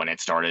Clover when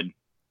it started.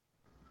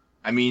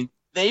 I mean,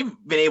 they've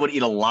been able to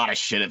eat a lot of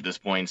shit at this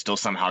point and still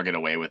somehow get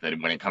away with it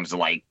when it comes to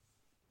like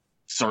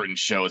certain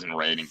shows and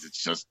ratings.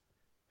 It's just,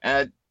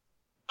 I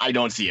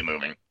don't see it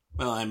moving.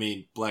 Well, I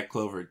mean, Black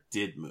Clover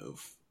did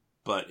move,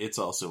 but it's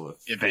also a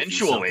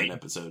eventually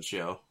episode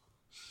show.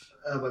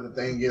 But the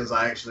thing is,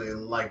 I actually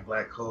like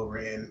Black Clover,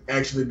 and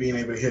actually being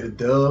able to hit a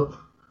dub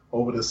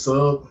over the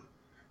sub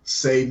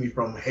saved me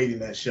from hating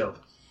that show.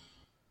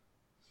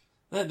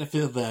 I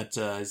feel that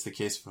is the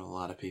case for a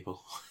lot of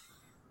people.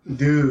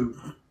 Dude,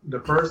 the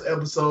first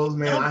episodes,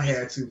 man, I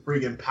had to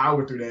freaking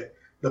power through that.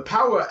 The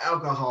power of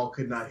alcohol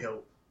could not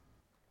help.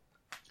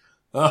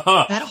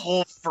 That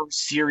whole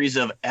first series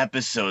of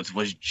episodes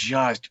was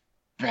just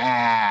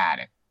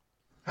bad.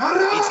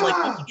 It's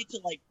like when you get to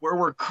like where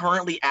we're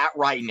currently at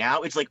right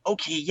now, it's like,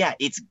 okay, yeah,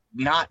 it's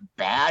not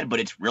bad, but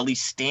it's really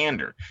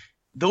standard.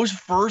 Those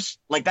first,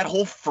 like that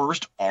whole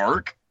first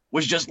arc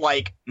was just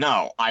like,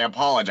 no, I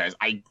apologize.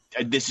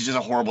 This is just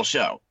a horrible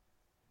show.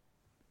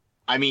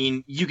 I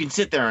mean, you can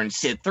sit there and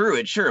sit through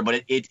it, sure,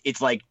 but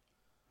it's like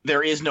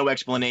there is no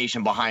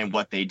explanation behind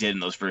what they did in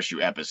those first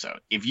few episodes.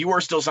 If you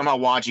are still somehow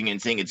watching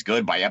and saying it's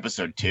good by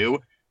episode 2,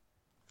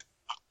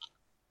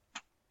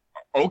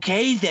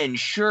 okay, then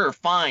sure,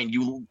 fine.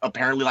 You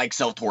apparently like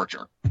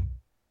self-torture.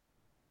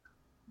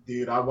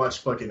 Dude, I watched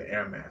fucking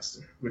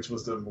Airmaster, which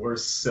was the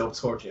worst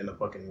self-torture in the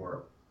fucking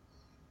world.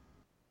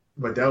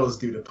 But that was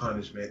due to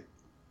punishment.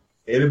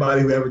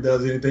 Anybody who ever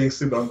does anything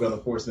stupid, I'm going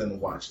to force them to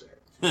watch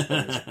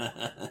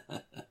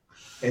that.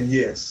 And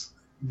yes,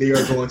 they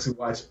are going to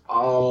watch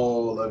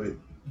all of it.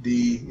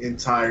 The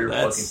entire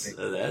fucking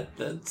thing.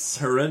 That's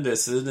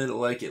horrendous, isn't it?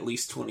 Like at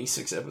least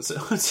 26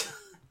 episodes.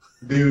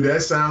 Dude,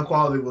 that sound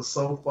quality was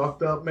so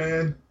fucked up,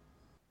 man.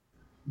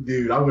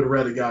 Dude, I would have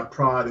rather got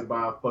prodded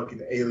by a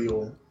fucking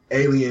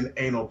alien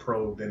anal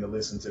probe than to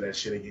listen to that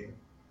shit again.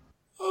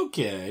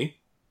 Okay.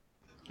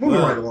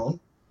 Moving right along.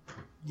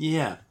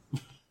 Yeah.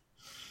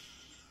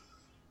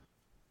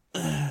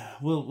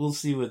 We'll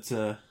see what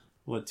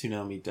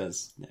Toonami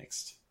does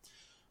next.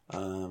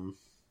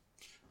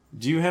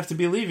 Do you have to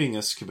be leaving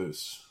us,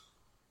 Caboose?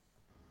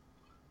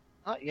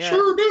 Not yet.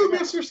 Sure do,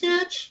 Mr.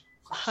 Sketch.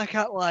 I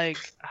got like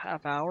a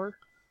half hour.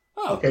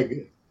 Oh, Okay,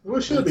 good. Well,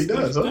 it should be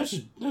done, so. that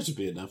should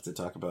be enough to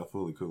talk about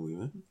Fooly Cooly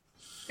then.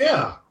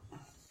 Yeah.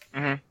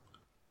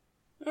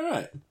 Mm-hmm. All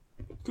right,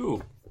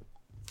 cool.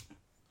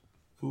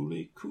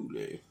 Fooly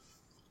Cooly.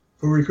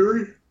 Furry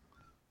curry?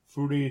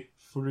 Fooly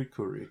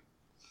Cooly.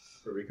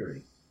 Furry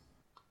curry.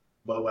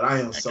 But what I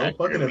am so Okay,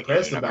 fucking we can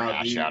impressed have a about,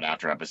 hash dude, out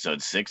after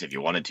episode 6 if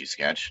you wanted to,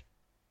 Sketch.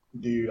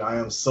 I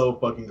am so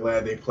fucking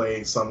glad they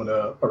played some of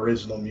the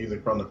original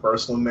music from the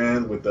first one,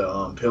 man, with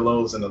the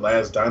pillows and the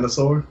last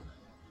dinosaur.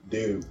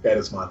 Dude, that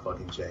is my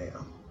fucking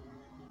jam.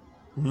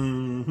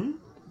 Mm-hmm.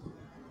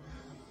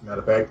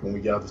 Matter of fact, when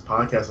we get out this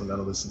podcast, I'm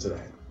gonna listen to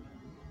that.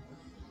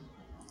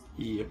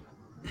 Yep.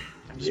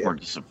 I'm just more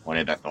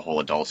disappointed that the whole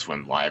Adult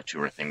Swim live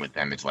tour thing with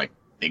them, it's like,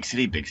 big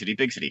city, big city,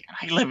 big city.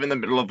 And I live in the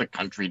middle of the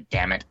country,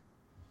 damn it.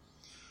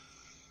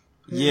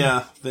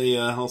 Yeah, they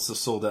also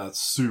sold out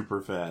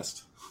super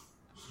fast.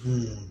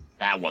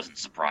 That wasn't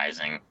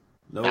surprising.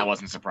 Nope. That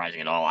wasn't surprising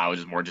at all. I was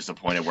just more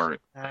disappointed where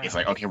it's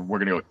like, okay, we're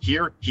going to go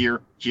here,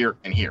 here, here,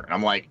 and here. And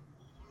I'm like,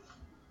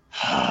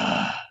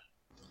 okay,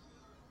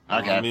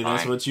 I mean, fine.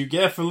 that's what you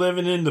get for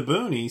living in the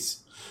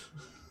boonies.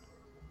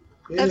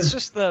 That's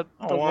just the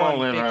I don't want to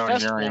one live big out here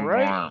festival, anymore.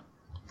 right?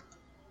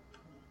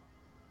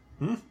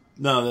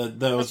 No,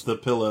 that was the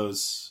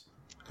Pillows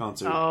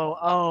concert.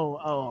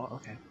 Oh,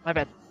 okay. My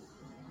bad.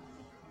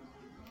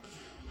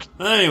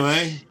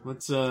 Anyway,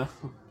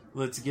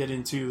 let's get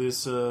into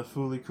this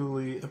Fooly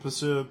Cooly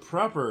episode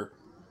proper.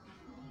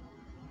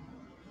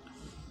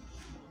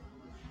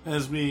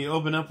 As we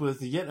open up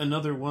with yet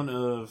another one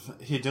of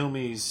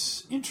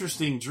Hidomi's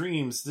interesting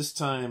dreams, this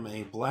time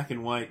a black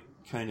and white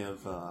kind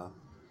of,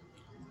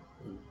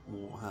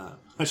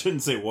 I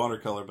shouldn't say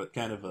watercolor, but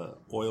kind of a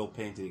oil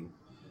painting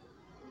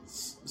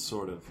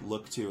sort of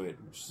look to it,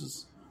 which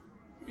is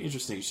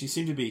interesting. She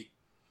seemed to be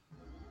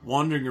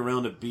wandering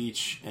around a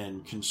beach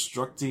and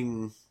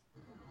constructing,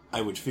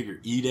 I would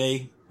figure,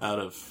 Ide out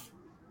of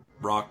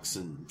rocks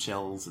and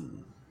shells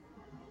and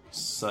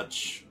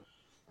such.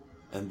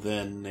 And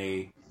then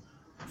a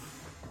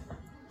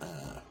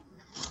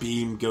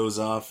beam goes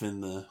off in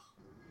the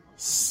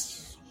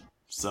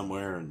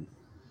somewhere, and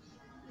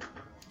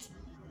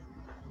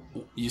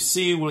you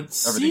see what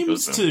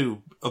seems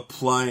to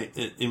imply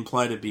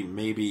to be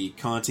maybe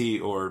Conti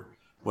or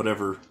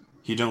whatever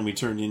Hidomi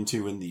turned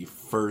into in the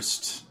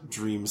first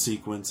dream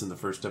sequence in the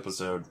first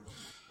episode.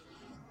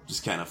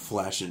 Just kind of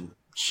flashing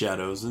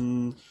shadows,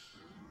 and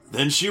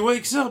then she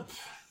wakes up.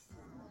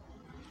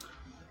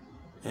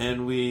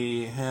 And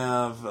we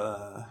have,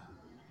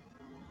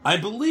 I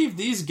believe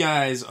these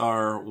guys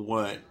are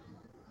what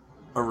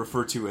are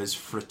referred to as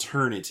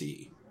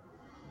fraternity,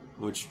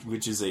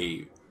 which is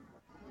a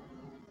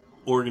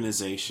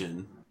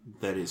organization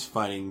that is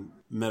fighting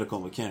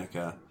Medical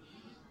Mechanica,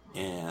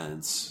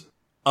 and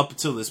up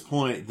until this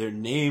point, their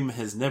name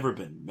has never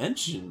been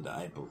mentioned,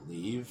 I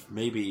believe.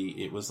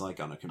 Maybe it was like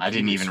on a computer. I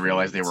didn't even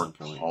realize they were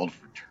point. called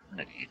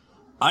fraternity.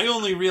 I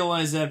only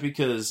realized that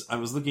because I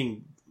was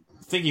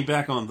thinking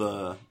back on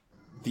the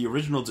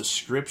original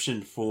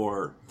description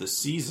for the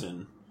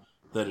season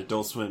that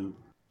Adult Swim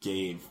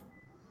gave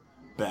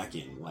back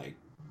in, like,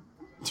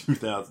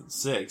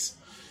 2006.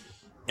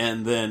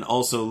 And then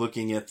also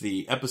looking at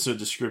the episode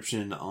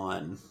description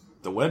on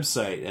the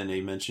website, and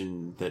they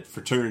mentioned that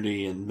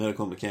Fraternity and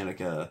Medical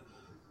Mechanica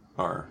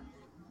are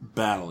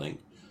battling.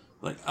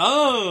 Like,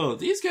 oh,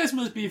 these guys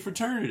must be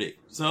Fraternity.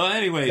 So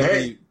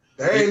anyway,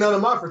 there ain't none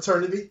of my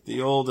fraternity.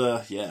 the old,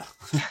 yeah.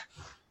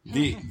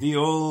 the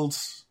old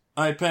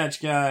eye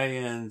patch guy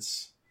and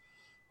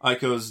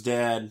Aiko's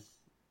dad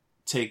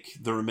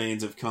take the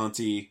remains of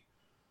Conti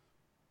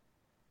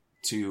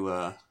to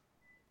a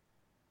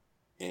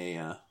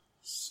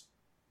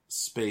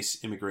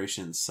space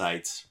immigration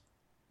site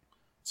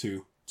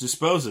to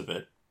dispose of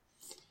it.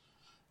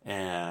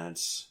 And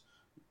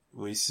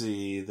we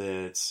see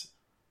that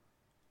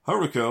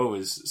Haruko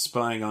is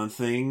spying on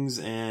things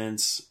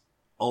and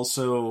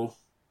also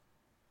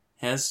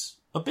has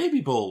a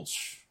baby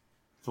bulge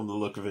from the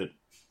look of it.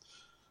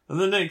 And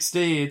the next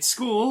day at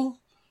school,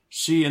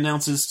 she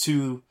announces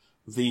to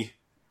the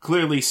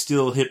clearly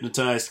still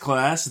hypnotized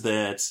class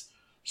that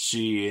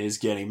she is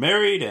getting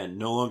married and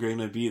no longer going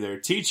to be their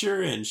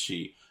teacher, and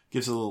she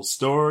gives a little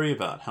story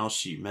about how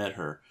she met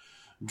her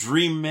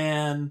dream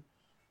man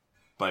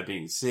by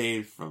being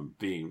saved from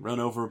being run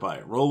over by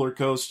a roller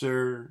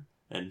coaster,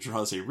 and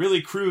draws a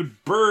really crude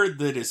bird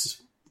that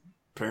is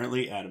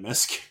apparently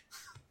Adamisk.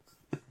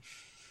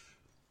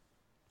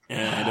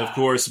 And of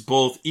course,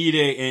 both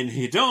Ide and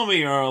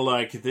Hidomi are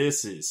like,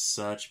 this is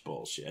such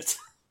bullshit.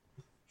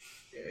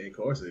 Yeah, of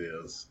course it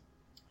is.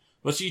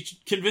 But she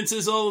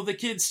convinces all of the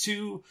kids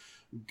to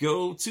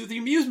go to the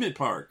amusement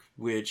park,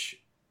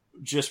 which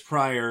just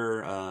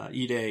prior,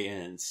 Ide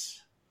and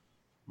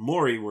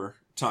Mori were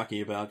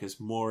talking about, because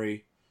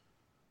Mori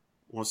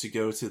wants to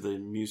go to the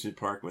amusement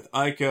park with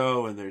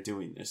Aiko, and they're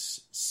doing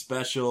this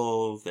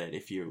special that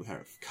if you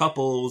have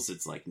couples,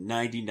 it's like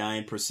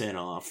 99%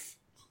 off.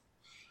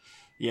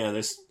 Yeah,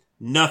 there's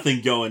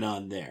nothing going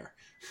on there.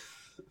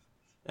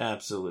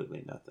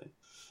 Absolutely nothing.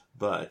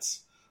 But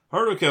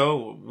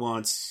Haruko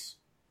wants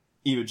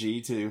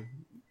Ibuji to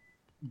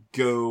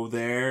go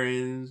there,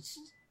 and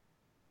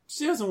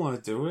she doesn't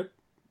want to do it.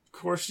 Of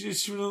course, she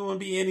doesn't want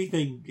to be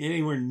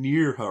anywhere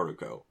near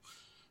Haruko.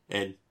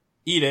 And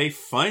Ide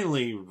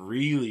finally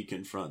really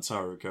confronts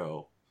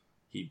Haruko.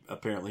 He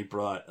apparently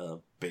brought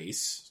a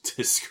base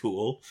to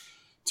school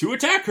to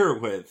attack her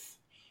with.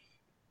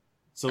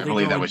 So I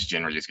believe that was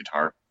Jinryu's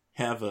guitar.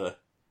 Have a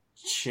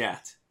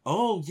chat.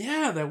 Oh,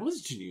 yeah, that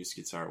was Jinyu's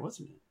guitar,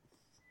 wasn't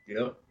it?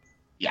 Yep.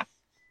 Yeah.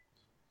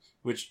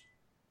 Which,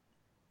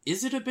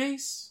 is it a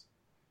bass?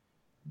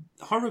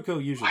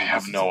 Haruko usually... I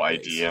have no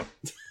idea.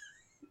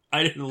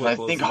 I didn't look. I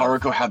think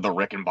Haruko had the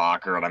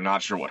Rickenbacker, and I'm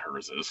not sure what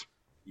hers is.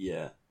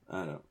 Yeah,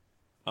 I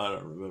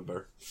don't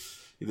remember.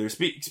 Either.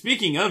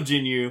 Speaking of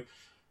Jinyu,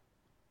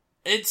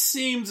 it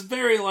seems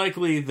very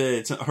likely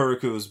that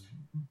Haruko's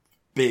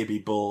baby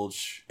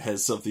bulge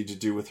has something to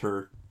do with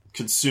her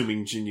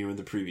consuming Jinyu in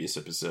the previous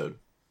episode.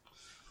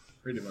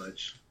 Pretty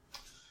much.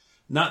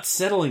 Not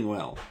settling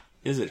well,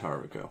 is it,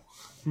 Haruko?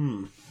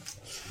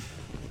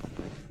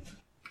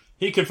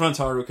 He confronts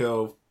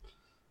Haruko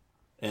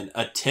and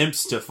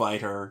attempts to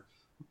fight her,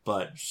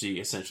 but she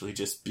essentially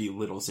just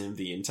belittles him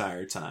the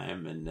entire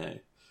time. And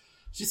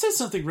she says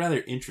something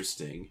rather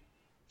interesting,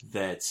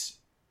 that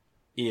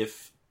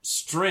if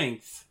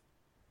strength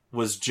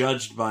was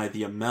judged by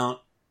the amount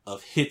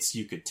of hits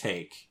you could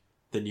take,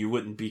 then you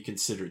wouldn't be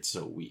considered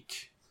so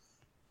weak.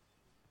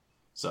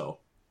 So,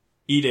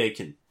 Ide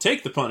can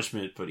take the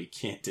punishment, but he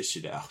can't dish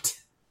it out.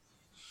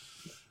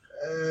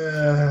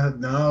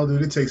 No,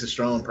 dude, it takes a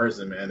strong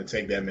person, man, to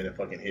take that many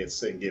fucking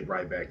hits and get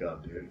right back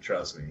up, dude.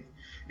 Trust me.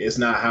 It's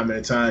not how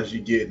many times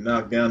you get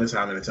knocked down, it's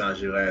how many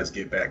times your ass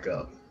get back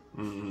up.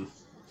 Mm-hmm.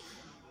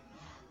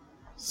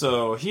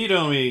 So,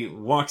 Hidomi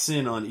walks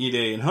in on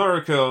Ide and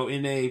Haruko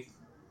in a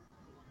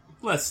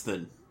less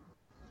than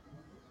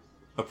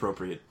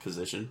appropriate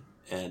position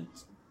and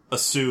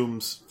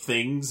assumes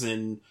things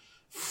and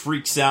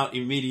freaks out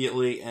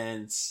immediately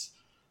and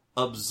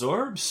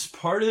absorbs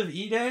part of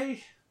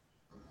Ide.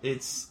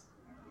 It's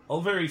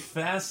all very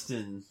fast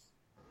and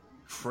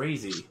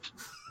crazy.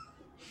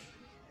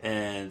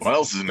 And what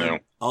else is new?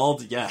 All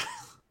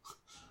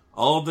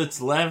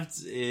that's left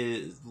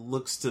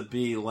looks to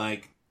be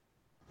like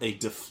a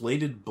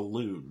deflated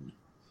balloon.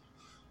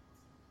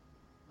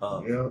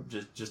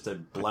 Just a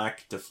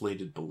black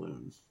deflated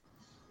balloon.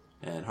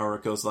 And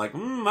Haruko's like,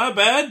 my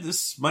bad,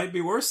 this might be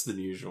worse than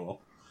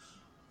usual.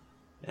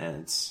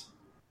 And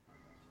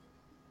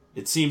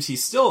it seems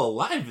he's still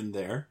alive in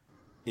there,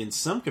 in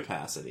some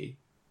capacity,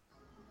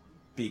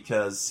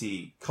 because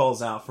he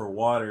calls out for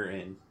water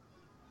and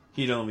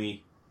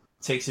Hidomi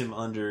takes him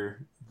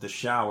under the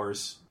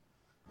showers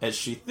as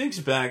she thinks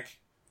back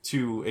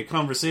to a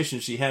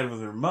conversation she had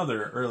with her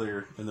mother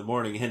earlier in the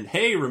morning. And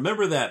hey,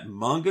 remember that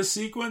manga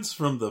sequence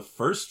from the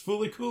first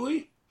Fooly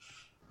Cooly?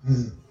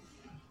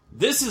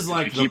 This is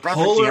like the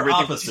polar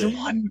opposite.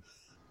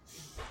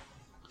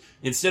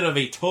 Instead of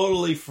a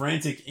totally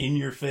frantic,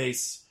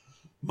 in-your-face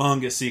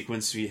manga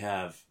sequence, we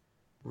have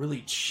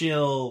really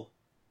chill,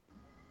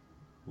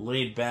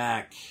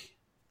 laid-back,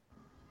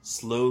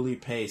 slowly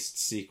paced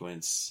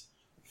sequence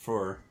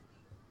for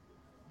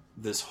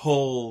this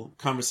whole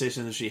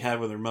conversation that she had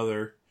with her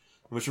mother,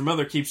 in which her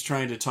mother keeps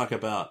trying to talk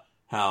about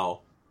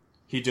how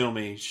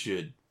Hidomi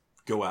should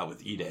go out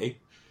with Ide,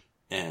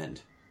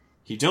 and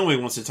Hidomi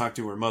wants to talk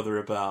to her mother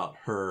about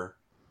her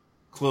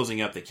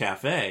closing up the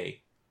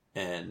cafe,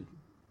 and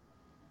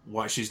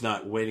why she's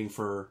not waiting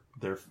for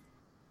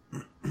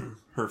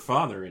her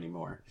father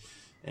anymore.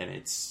 And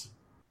it's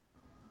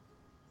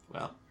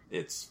a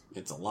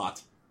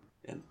lot.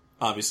 And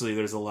obviously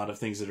there's a lot of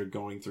things that are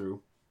going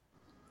through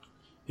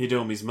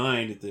Hidomi's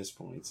mind at this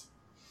point.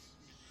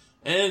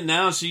 And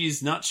now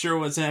she's not sure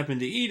what's happened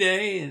to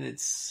Ide, and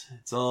it's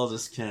all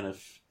just kind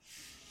of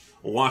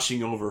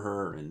washing over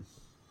her and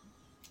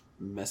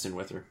messing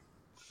with her.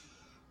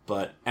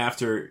 But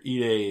after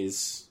Ide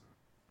is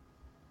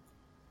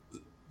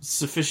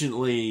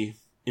sufficiently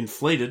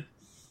inflated,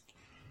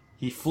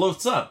 he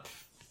floats up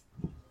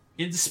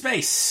into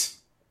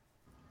space,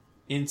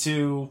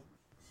 into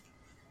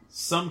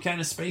some kind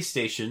of space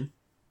station.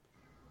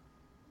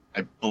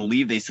 I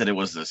believe they said it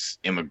was this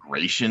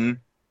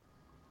immigration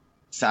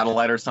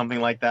satellite or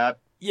something like that.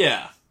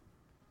 Yeah.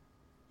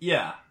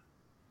 Yeah.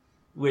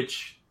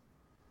 Which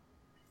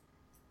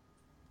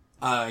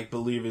I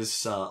believe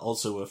is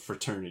also a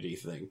fraternity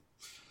thing.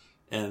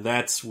 And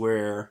that's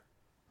where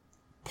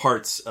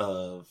parts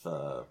of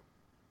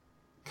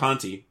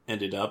Conti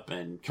ended up,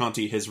 and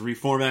Conti has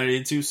reformatted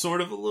into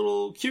sort of a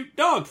little cute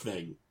dog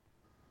thing.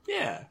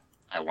 Yeah.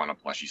 I want a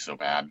plushie so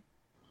bad.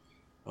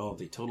 Oh,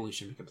 they totally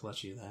should make a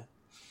plushie of that.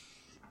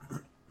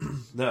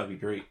 That would be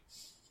great.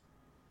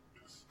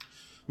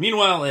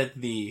 Meanwhile, at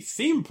the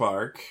theme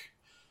park,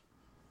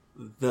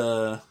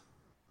 the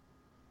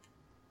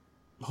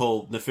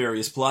whole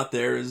nefarious plot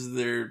there is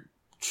they're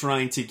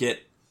trying to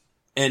get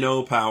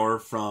NO power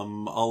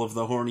from all of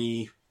the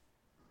horny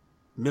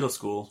middle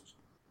school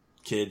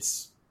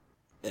kids,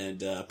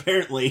 and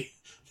apparently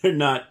they're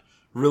not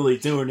really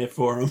doing it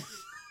for them.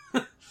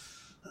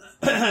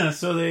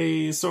 So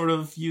they sort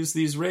of use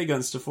these ray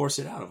guns to force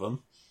it out of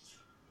them.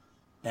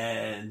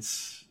 And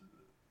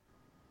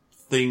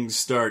things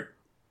start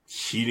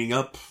heating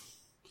up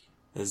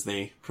as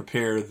they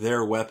prepare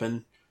their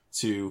weapon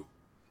to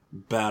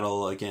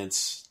battle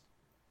against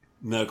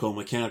Medical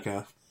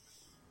Mechanica.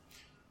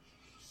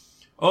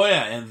 Oh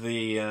yeah, and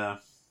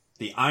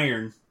the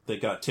iron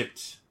that got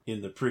tipped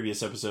in the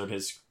previous episode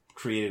has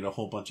created a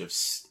whole bunch of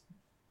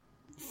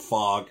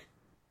fog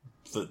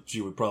that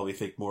you would probably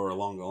think more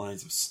along the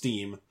lines of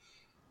steam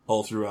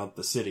all throughout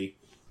the city.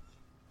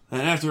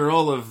 And after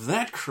all of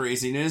that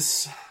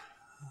craziness,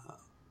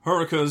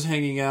 Haruko's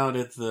hanging out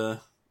at the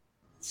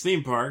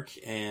theme park,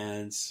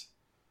 and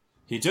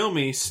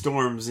Hitomi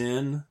storms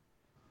in,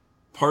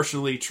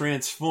 partially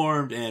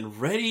transformed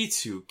and ready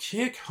to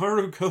kick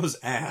Haruko's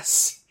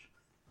ass.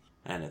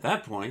 And at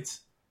that point,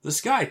 the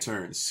sky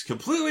turns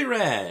completely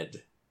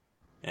red.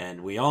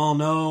 And we all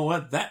know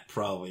what that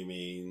probably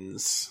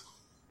means.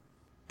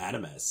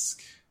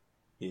 Adamesk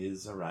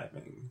is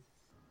arriving.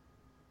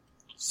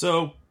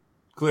 So,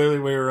 clearly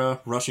we're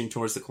rushing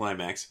towards the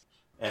climax.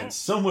 And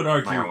some would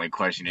argue... My only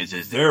question is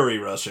very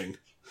rushing.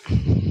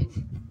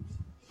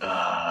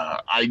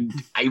 I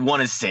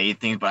want to say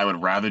things, but I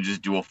would rather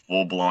just do a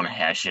full-blown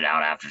hash it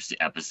out after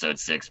episode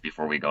 6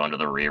 before we go into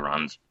the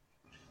reruns.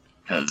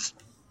 Because...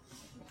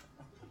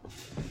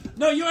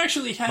 No, you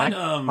actually had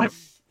an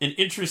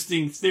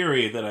interesting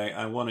theory that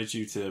I wanted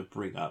you to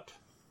bring up.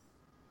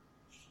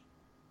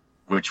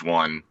 Which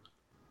one?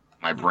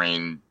 My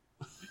brain...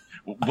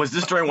 Was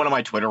this during one of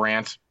my Twitter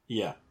rants?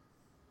 Yeah.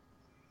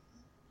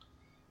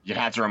 You'd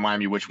have to remind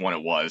me which one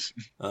it was.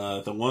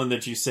 The one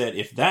that you said,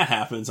 if that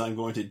happens, I'm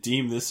going to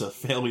deem this a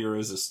failure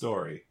as a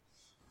story.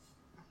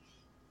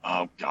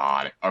 Oh,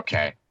 God.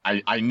 Okay.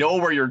 I know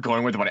where you're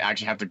going with it, but I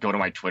actually have to go to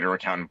my Twitter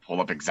account and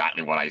pull up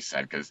exactly what I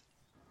said, because...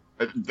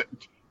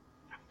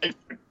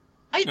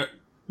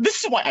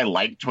 This is why I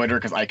like Twitter,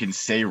 because I can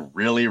say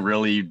really,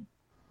 really...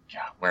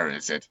 Yeah, where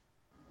is it?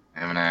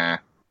 I'm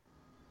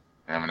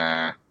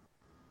gonna...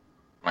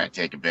 Might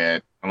take a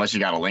bit. Unless you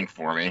got a link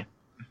for me.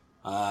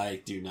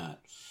 I do not.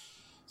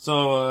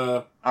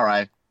 So,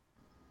 Alright.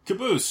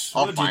 Caboose,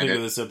 I'll what did you find think it.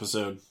 of this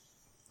episode?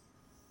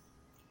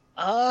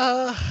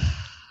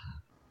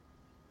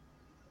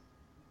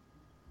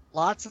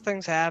 Lots of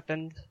things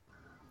happened.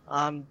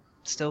 I'm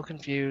still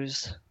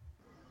confused.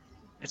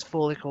 It's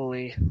fully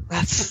coolly.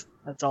 That's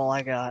all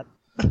I got.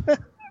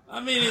 I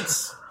mean,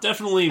 it's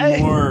definitely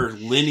more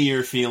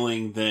linear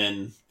feeling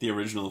than the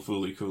original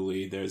Fooly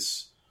Cooly.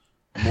 There's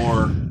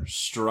more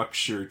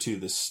structure to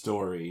the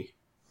story,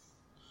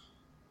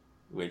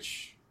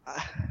 which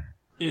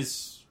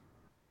is,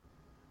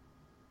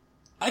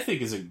 I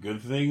think, is a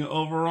good thing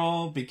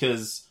overall,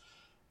 because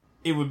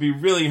it would be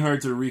really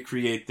hard to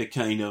recreate the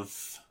kind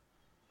of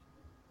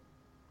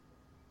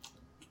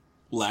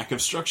lack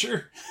of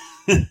structure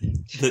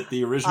that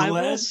the original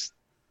had.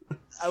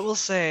 I will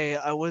say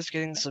I was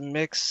getting some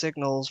mixed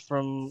signals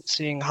from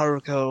seeing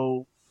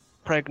Haruko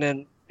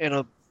pregnant in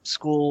a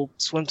school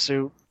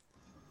swimsuit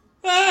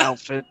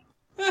outfit.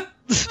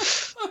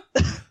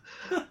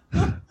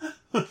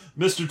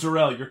 Mr.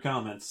 Terrell, your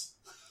comments.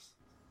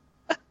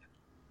 I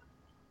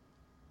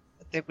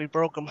think we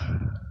broke him.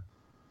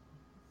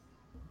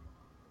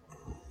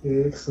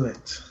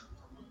 Excellent.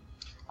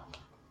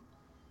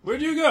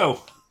 Where'd you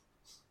go?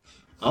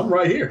 I'm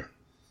right here.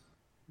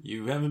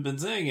 You haven't been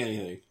saying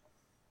anything.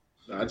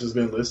 I've just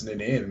been listening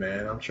in,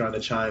 man. I'm trying to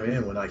chime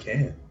in when I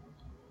can.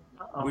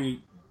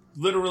 We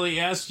literally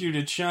asked you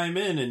to chime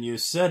in and you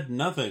said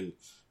nothing.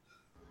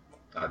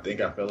 I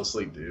think I fell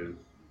asleep, dude.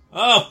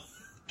 Oh!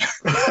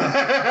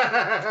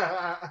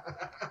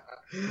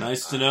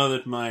 Nice to know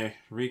that my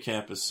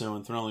recap is so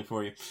enthralling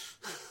for you.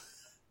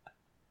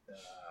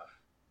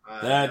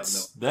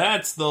 That's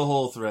the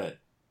whole thread.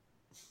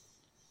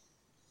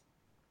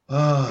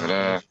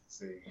 I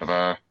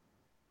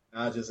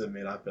just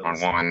admit I fell On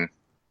asleep. one.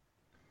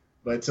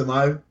 But to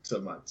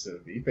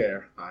be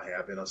fair, I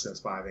have been up since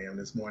 5 a.m.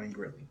 this morning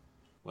grilling.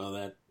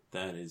 Well,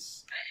 that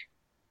is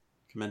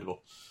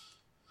commendable.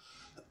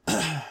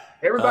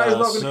 Everybody's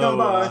welcome to come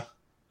by.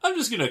 I'm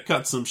just gonna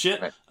cut some shit.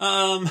 Really?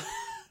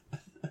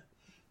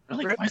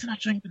 Why is it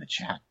not showing up in the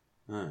chat?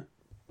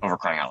 Over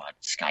crying out loud.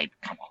 Skype,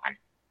 come on.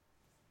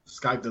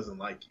 Skype doesn't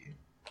like you.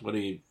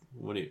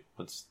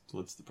 What's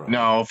the problem?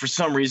 No, for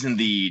some reason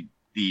the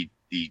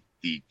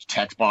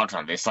text box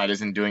on this side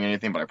isn't doing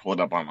anything, but I pulled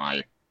it up on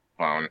my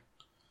phone.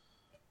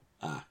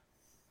 Ah,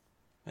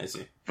 I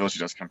see. If she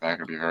does come back,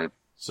 it'd be very.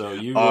 So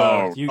you.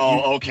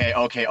 Okay.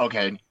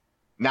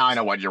 Now I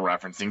know what you're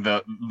referencing.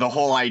 The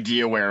whole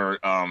idea where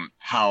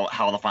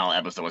how the final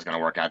episode was going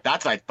to work out.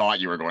 That's what I thought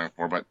you were going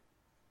for, but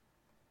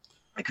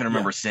I couldn't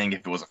remember saying if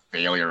it was a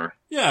failure.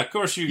 Yeah, of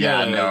course you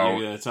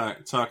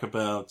gotta talk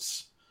about.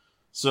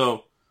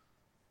 So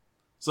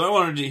I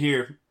wanted to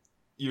hear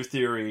your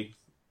theory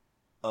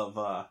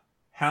of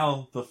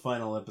how the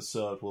final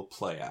episode will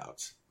play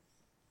out.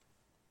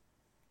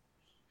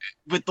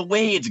 With the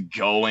way it's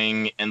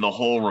going and the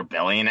whole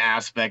rebellion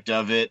aspect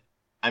of it,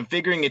 I'm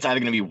figuring it's either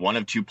going to be one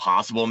of two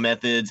possible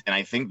methods, and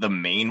I think the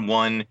main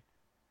one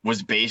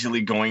was basically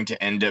going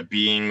to end up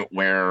being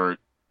where,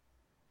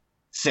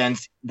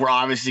 since we're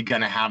obviously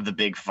going to have the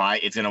big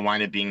fight, it's going to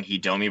wind up being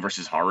Hitomi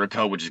versus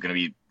Haruko, which is going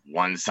to be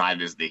one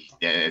side as the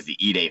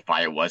Ide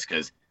fight was,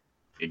 because,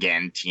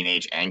 again,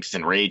 teenage angst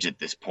and rage at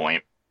this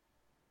point.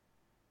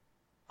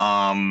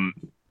 And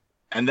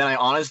then I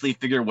honestly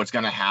figure what's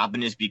going to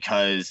happen is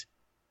because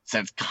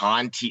since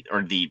Conti,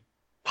 or the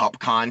pup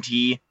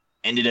Conti,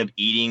 ended up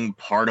eating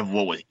part of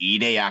what was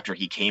Ide after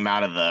he came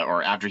out of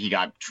after he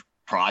got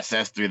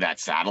processed through that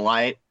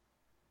satellite,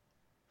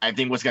 I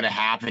think what's going to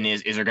happen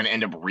is they're going to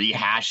end up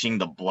rehashing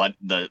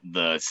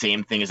the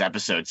same thing as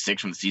episode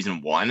 6 from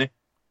season 1,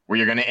 where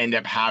you're going to end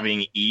up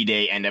having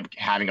Ide end up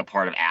having a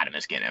part of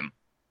Adamus in him.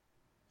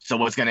 So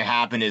what's going to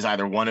happen is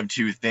either one of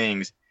two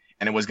things,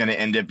 and it was going to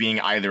end up being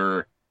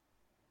either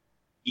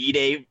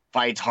Ide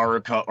fights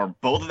Haruko, or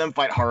both of them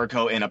fight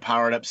Haruko in a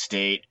powered up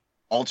state,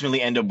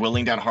 ultimately end up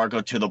willing down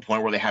Haruko to the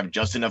point where they have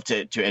just enough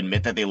to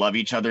admit that they love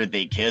each other,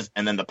 they kiss,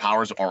 and then the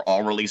powers are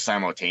all released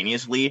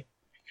simultaneously.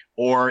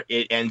 Or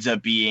it ends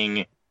up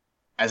being,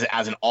 as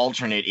an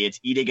alternate, it's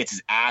Ide gets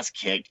his ass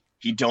kicked,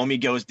 Hitomi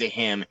goes to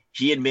him,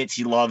 he admits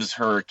he loves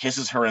her,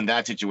 kisses her in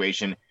that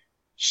situation,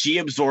 she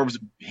absorbs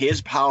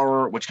his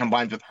power, which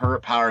combines with her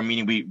power,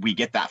 meaning we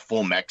get that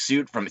full mech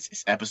suit from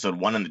episode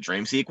 1 in the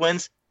dream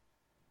sequence.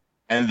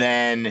 And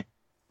then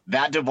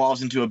that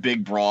devolves into a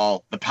big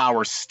brawl. The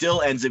power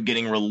still ends up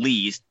getting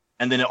released,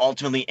 and then it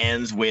ultimately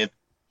ends with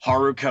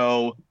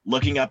Haruko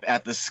looking up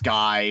at the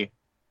sky,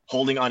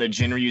 holding onto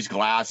Jinryu's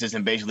glasses,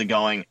 and basically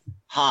going,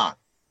 I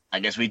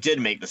guess we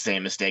did make the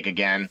same mistake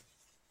again.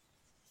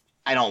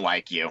 I don't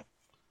like you.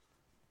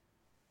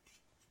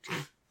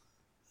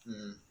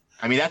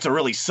 I mean, that's a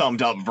really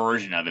summed up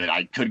version of it.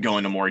 I could go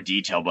into more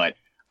detail, but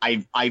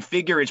I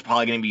figure it's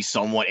probably going to be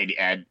somewhat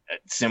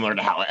similar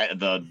to how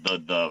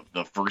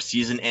the first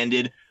season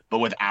ended, but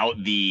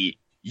without the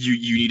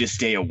you need to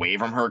stay away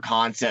from her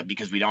concept,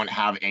 because we don't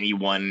have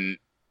anyone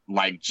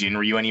like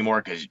Jinryu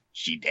anymore because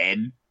she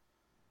dead.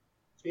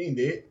 She ain't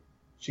dead.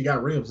 She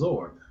got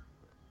reabsorbed.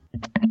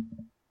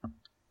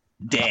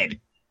 Dead.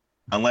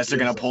 Unless they're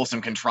going to pull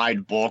some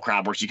contrived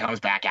bullcrap where she comes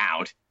back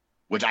out,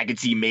 which I could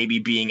see maybe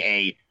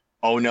being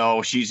oh no,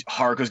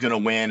 Haruko's going to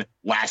win,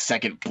 last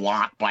second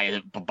block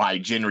by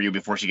Jinryu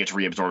before she gets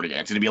reabsorbed again.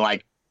 It's going to be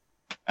like,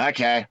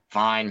 okay,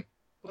 fine.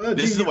 Well,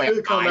 this is the way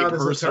I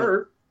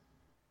personally.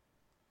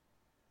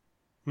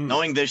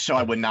 Knowing this show,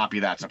 I would not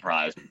be that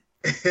surprised.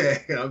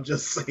 I'm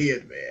just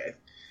saying, man.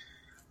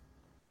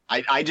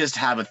 I just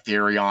have a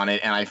theory on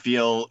it, and I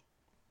feel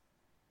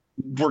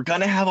we're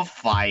going to have a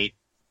fight.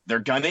 They're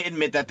going to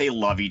admit that they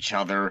love each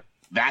other.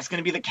 That's going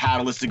to be the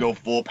catalyst to go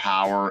full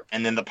power,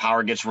 and then the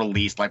power gets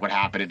released like what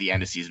happened at the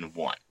end of season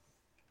 1.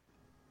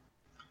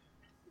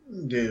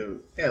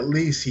 Dude, at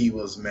least he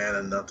was man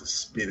enough to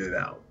spit it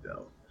out,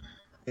 though.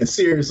 And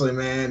seriously,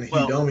 man,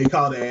 Hitomi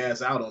called her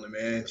ass out on it,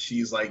 man.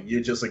 She's like,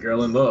 you're just a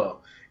girl in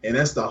love. And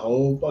that's the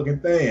whole fucking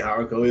thing.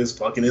 Haruko is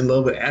fucking in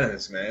love with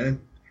Adamus,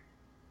 man.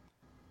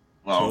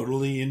 Well,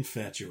 totally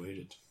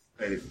infatuated.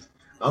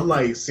 I'm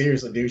like,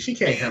 seriously, dude, she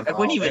can't have I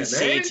wouldn't even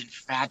say it's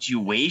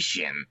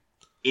infatuation.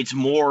 It's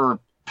more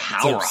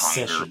power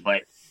hunger,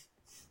 but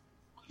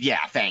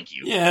yeah, thank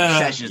you.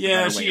 Yeah,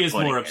 she is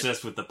more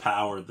obsessed with the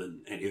power than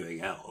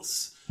anything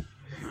else.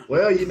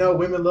 Well,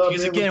 women love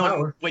men with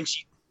power.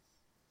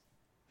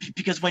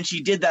 Because when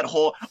she did that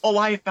whole,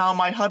 I found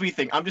my hubby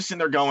thing, I'm just sitting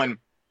there going,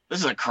 this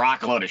is a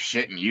crock load of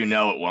shit, and you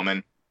know it,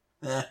 woman.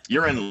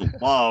 You're in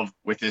love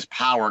with this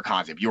power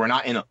concept. You are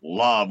not in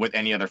love with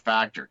any other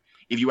factor.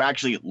 If you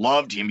actually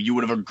loved him, you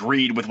would have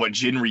agreed with what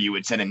Jinryu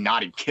had said and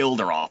not had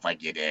killed her off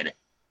like you did.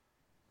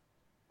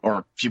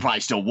 Or she probably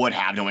still would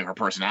have, knowing her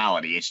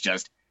personality. It's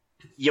just,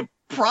 you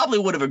probably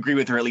would have agreed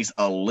with her at least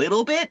a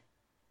little bit.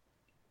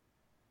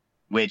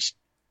 Which,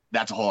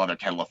 that's a whole other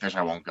kettle of fish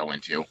I won't go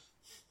into.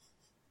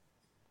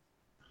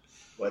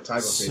 What type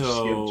of fish?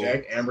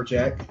 Skipjack?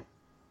 Amberjack?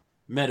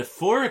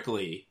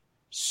 Metaphorically,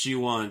 she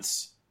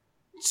wants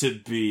to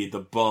be the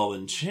ball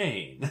and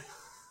chain.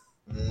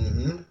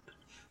 Mm-hmm.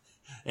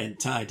 And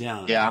tie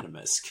down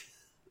Adamus.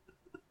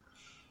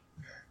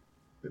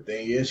 The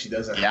thing is, she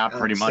doesn't. Yeah,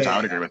 pretty much. I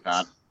would agree with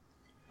that.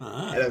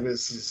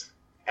 Adamus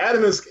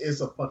Adam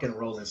is a fucking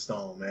Rolling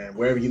Stone, man.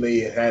 Wherever you lay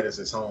your hat is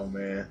his home,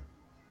 man.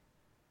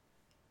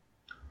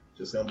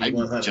 Just gonna be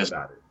 100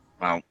 about it.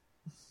 Well,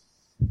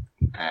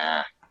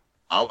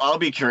 I'll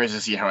be curious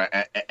to see how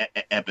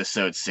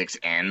episode 6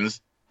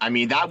 ends. I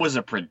mean, that was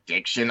a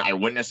prediction. I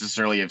wouldn't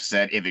necessarily have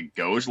said if it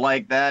goes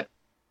like that,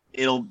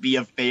 it'll be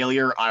a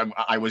failure.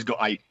 I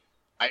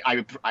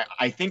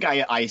think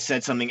I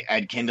said something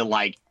akin to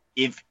like,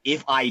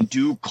 if I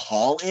do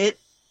call it,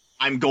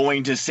 I'm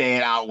going to say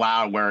it out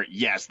loud where,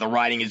 yes, the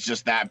writing is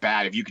just that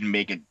bad. If you can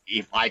make it,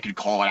 if I could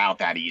call it out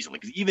that easily.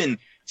 Because even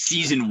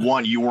season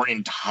 1, you weren't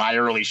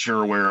entirely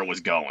sure where it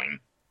was going.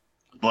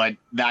 But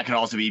that could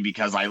also be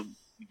because I've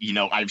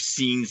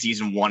seen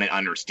season 1 and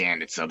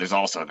understand it. So there's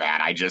also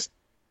that. I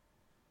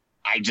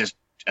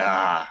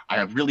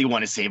really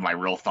want to save my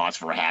real thoughts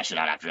for a hash it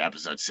out after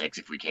episode 6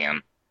 if we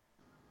can.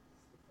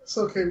 It's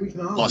okay, we can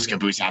all. Plus,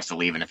 Caboose has to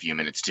leave in a few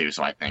minutes too,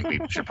 so I think we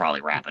should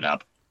probably wrap it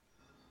up.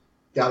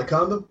 Got a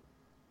condom?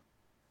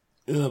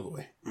 Oh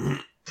boy. I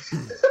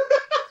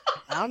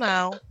don't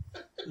know.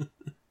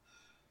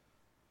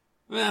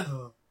 Yeah.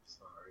 Oh,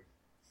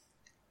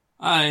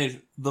 sorry.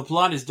 The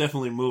plot is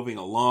definitely moving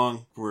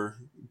along. We're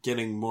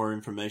getting more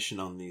information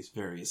on these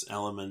various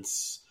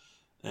elements,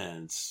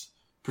 and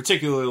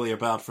particularly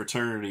about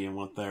fraternity and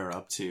what they're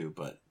up to,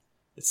 but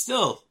it's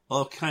still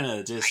all kind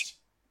of just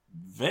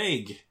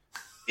vague.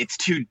 It's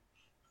too...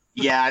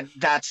 Yeah,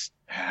 that's...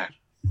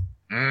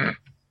 I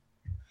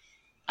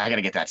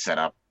gotta get that set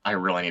up. I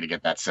really need to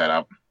get that set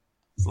up.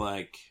 It's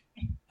like,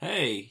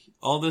 hey,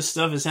 all this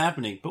stuff is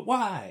happening, but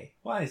why?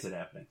 Why is it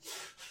happening?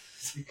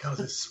 Because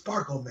it's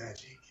sparkle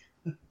magic.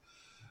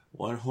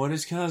 What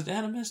has caused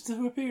Animus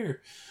to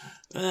appear?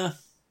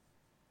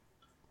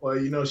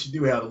 Well, she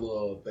do have a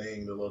little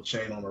thing, the little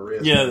chain on the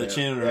wrist. Yeah, the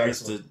chain on the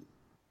wrist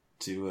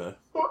to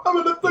I'm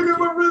in the thing of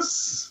my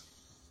wrist.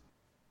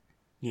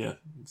 Yeah,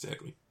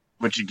 exactly.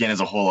 Which, again, is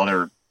a whole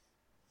other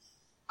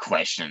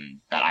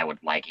question that I would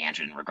like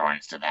answered in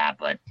regards to that,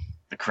 but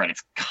the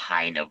credits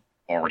kind of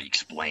already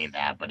explained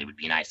that, but it would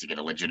be nice to get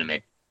a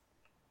legitimate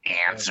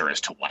answer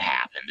as to what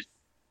happened.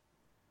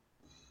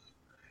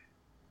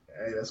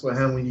 Hey, that's what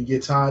happens when you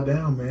get tied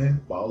down,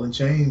 man. Ball and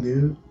chain,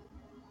 dude.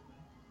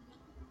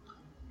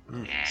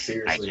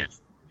 Seriously. I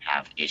just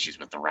have issues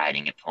with the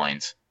writing at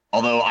points.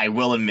 Although I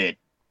will admit,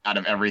 out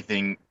of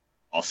everything,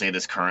 I'll say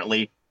this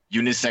currently,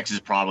 Unisex is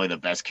probably the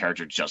best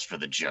character just for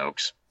the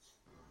jokes.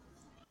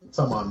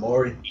 Talking about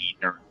Maury.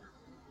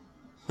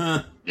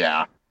 Huh.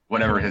 Yeah,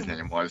 whatever his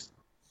name was.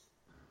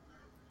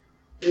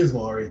 Is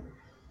Maury.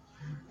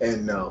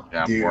 And no,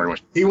 Yeah, dude, Maury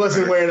was... he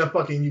wasn't wearing a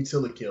fucking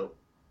utility kilt.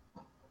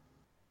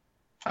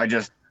 I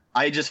just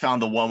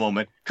found the one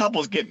moment.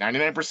 Couples get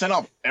 99%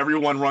 off.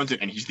 Everyone runs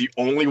it, and he's the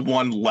only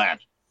one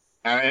left.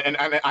 And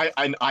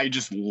I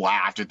just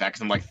laughed at that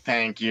because I'm like,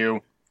 thank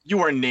you.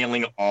 You are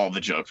nailing all the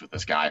jokes with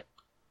this guy.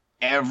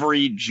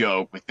 Every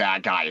joke with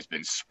that guy has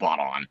been spot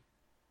on.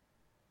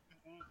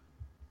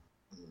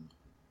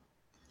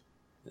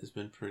 It's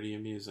been pretty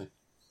amusing.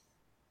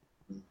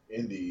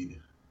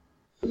 Indeed.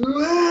 But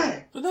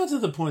not to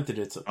the point that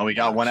it's... Oh, we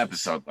got one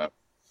episode left.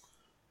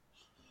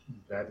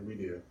 That we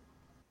do.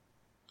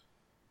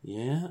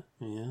 Yeah.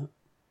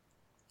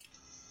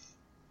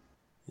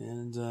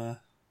 And,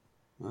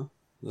 well,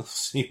 we'll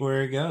see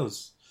where it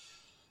goes.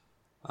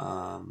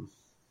 One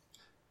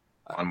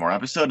more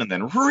episode and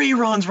then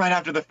reruns right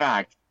after the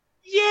fact.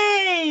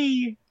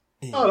 Yay!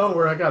 Oh, don't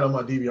worry, I got it on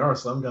my DVR,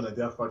 so I'm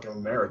gonna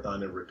fucking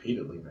marathon it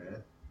repeatedly,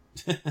 man.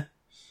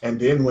 And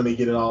then when they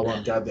get it all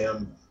on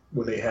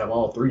when they have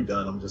all 3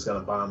 done, I'm just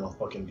gonna buy them on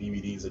fucking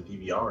DVDs or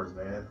DVRs,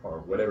 man, or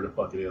whatever the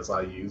fuck it is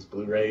I use,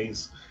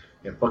 Blu-rays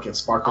and fucking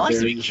Sparkle. I'll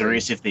actually be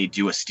curious if they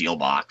do a steel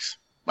box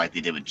like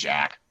they did with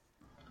Jack.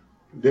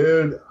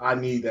 Dude, I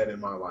need that in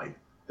my life.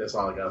 That's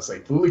all I gotta say.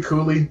 Fooly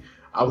Cooley,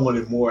 I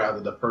wanted more out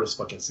of the first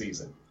fucking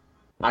season.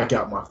 I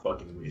got my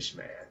fucking wish,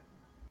 man.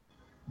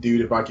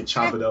 Dude, if I could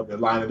chop it up and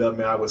line it up,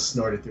 man, I would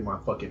snort it through my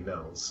fucking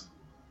nose.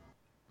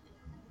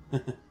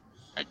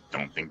 I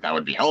don't think that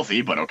would be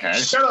healthy, but okay.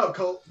 Shut up,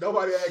 Colt.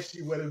 Nobody asked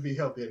you whether it be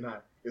healthy or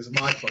not. It's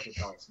my fucking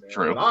thoughts, man.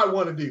 True. What I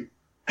want to do.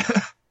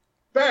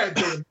 Bad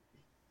thing.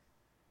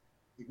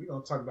 We're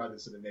going to talk about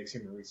this in the next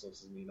human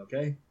resources meeting,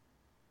 okay?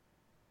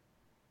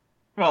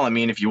 Well, I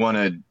mean, if you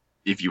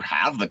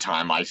have the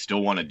time, I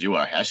still want to do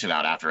a hash it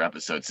out after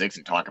episode 6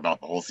 and talk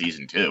about the whole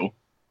season 2.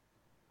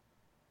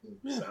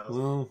 Yeah,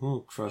 well, we'll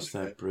cross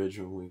that bridge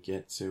when we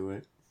get to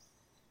it.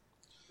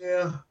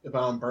 Yeah, if I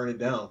don't burn it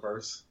down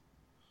first.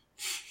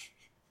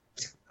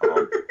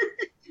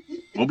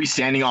 We'll be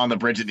standing on the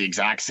bridge at the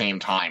exact same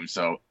time,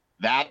 so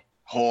that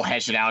whole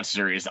hash it out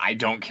series, I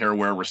don't care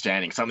where we're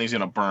standing. Something's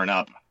going to burn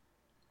up.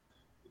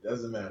 It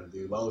doesn't matter,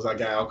 dude. As long as I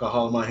got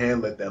alcohol in my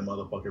hand, let that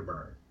motherfucker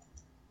burn.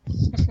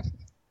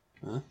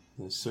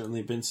 There's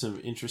certainly been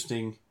some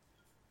interesting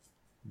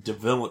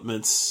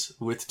developments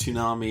with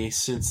Toonami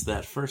since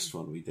that first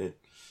one we did.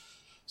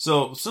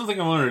 So, something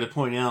I wanted to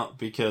point out,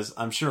 because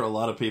I'm sure a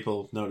lot of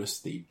people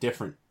noticed the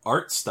different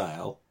art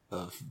style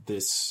of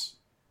this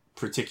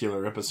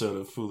particular episode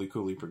of Fooly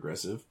Cooley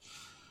Progressive.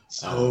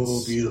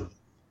 So beautiful.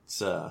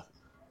 It's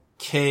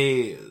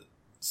Kei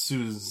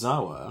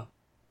Suzawa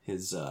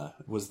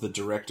was the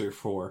director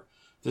for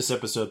this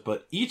episode,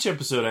 but each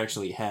episode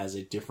actually has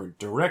a different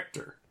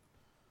director,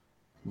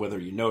 whether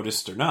you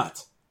noticed or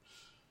not.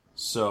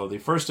 So the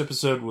first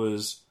episode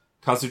was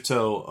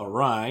Kazuto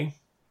Arai.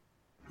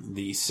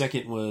 The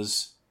second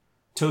was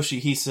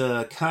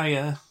Toshihisa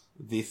Kaya.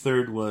 The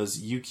third was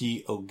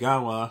Yuki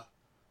Ogawa.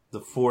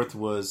 The fourth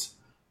was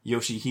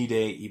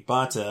Yoshihide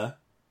Ibata.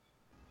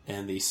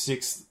 And the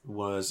sixth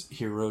was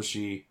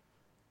Hiroshi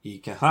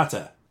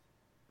Ikehata.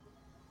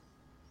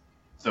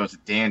 So it's a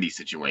dandy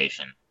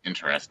situation.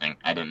 Interesting.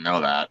 I didn't know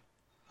that.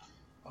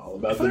 All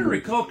about If I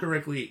recall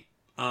correctly,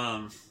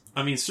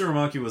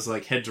 Tsurumaki was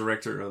like head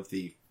director of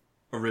the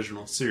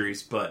original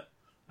series, but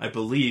I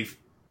believe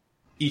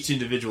each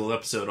individual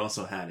episode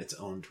also had its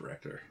own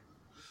director.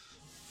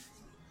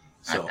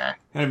 So, Okay.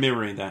 kind of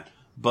mirroring that.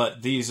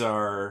 But these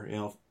are,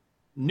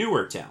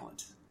 newer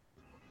talent.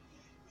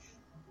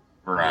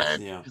 Right.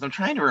 Yeah. Because I'm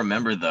trying to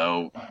remember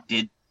though.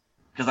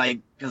 Because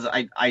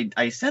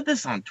I said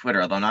this on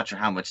Twitter, although I'm not sure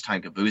how much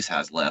time Caboose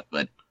has left,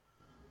 but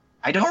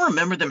I don't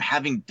remember them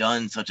having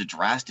done such a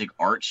drastic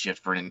art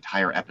shift for an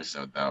entire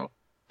episode, though.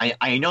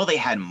 I know they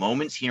had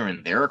moments here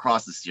and there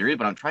across the series,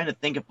 but I'm trying to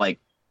think if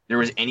there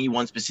was any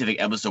one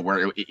specific episode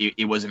where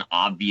it was an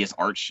obvious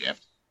art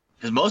shift.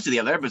 Because most of the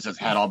other episodes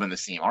had all been the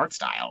same art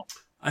style.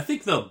 I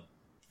think the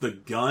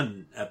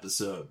gun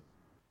episode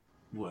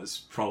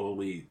was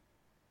probably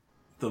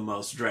the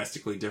most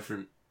drastically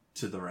different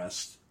to the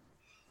rest.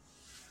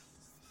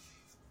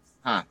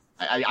 Huh.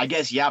 I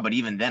guess, yeah, but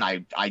even then,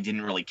 I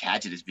didn't really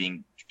catch it as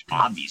being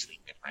obviously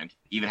different.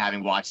 Even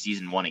having watched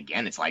season 1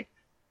 again, it's like,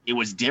 it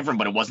was different,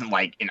 but it wasn't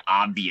like an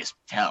obvious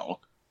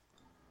tell.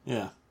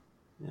 Yeah.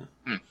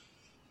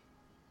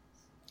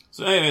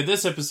 So anyway,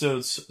 this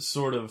episode's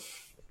sort of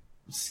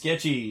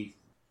sketchy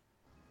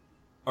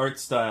art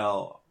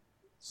style.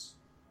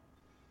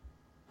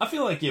 I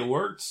feel like it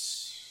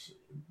works,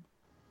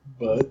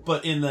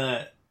 but in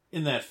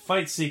that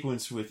fight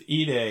sequence with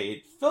Ide,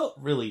 it felt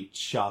really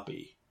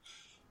choppy.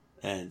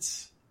 And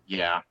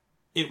Yeah.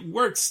 it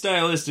worked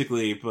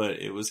stylistically, but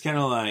it was kind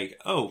of like,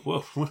 oh,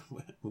 whoa,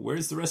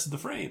 where's the rest of the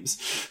frames?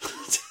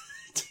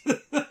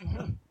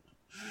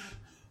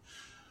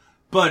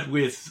 But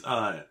with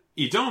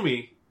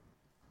Idomi,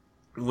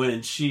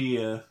 when she...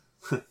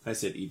 I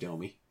said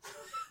Idomi.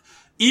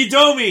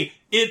 Idomi!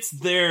 It's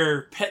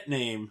their pet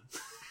name.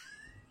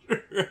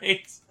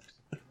 Right?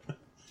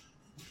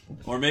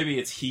 Or maybe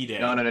it's Hide.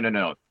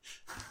 No.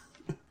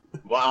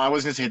 Well, I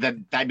was going to say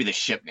that'd be the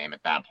ship name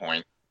at that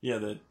point.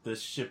 Yeah, the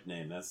ship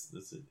name. That's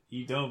it.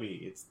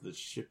 Idomi. It's the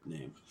ship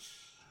name.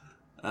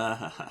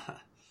 I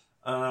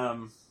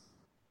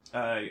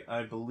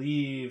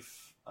believe.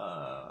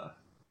 Oh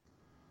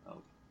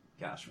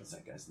gosh, what's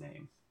that guy's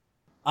name?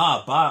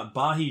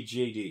 Bahi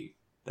JD.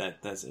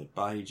 That's it.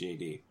 Bahi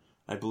JD.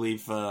 I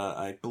believe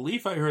I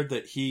heard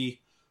that he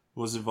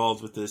was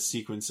involved with the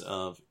sequence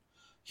of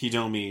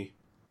Hidomi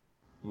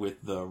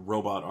with the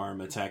robot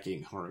arm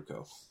attacking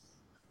Haruko,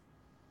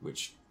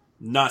 which,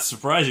 not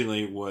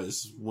surprisingly,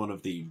 was one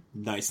of the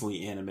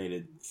nicely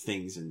animated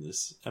things in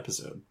this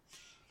episode.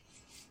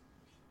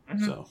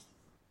 Mm-hmm. So,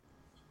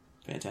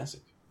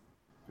 fantastic.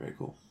 Very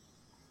cool.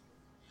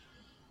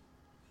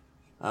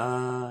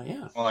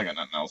 Yeah. Well, I got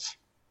nothing else.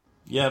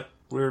 Yep,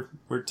 we're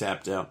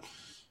tapped out.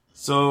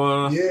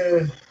 So,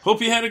 Yeah.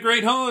 hope you had a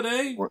great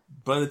holiday.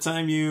 By the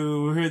time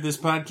you hear this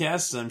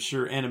podcast, I'm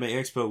sure Anime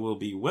Expo will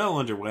be well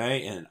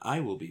underway, and I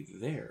will be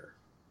there.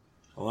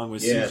 Along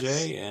with Yes.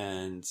 CJ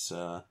and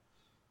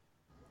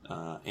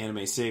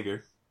Anime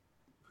Savior.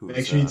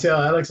 Make sure you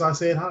tell Alex I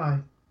said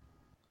hi.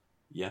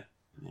 Yeah.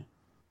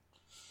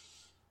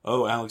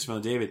 Oh, Alex Mo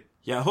David.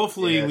 Yeah,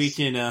 hopefully Yes. we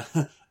can...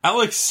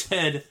 Alex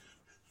said,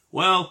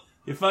 well,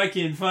 if I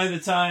can find the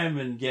time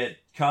and get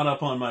caught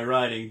up on my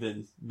writing,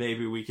 then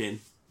maybe we can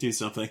do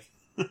something.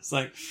 It's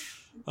like,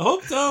 I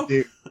hope so.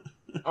 Dude,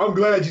 I'm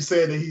glad you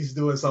said that he's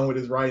doing something with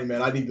his writing,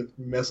 man. I need to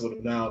mess with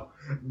him now.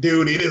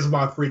 Dude, it is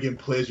my freaking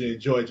pleasure and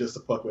joy just to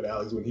fuck with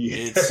Alex when when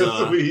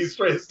he's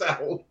stressed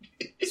out.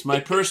 It's my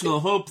personal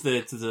hope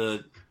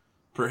that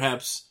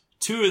perhaps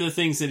two of the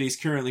things that he's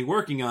currently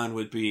working on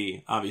would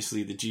be,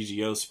 obviously, the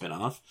GGO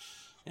spinoff,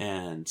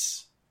 and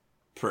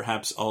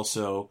perhaps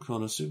also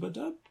Konosuba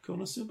Dub?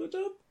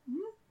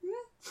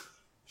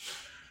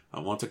 I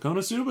want a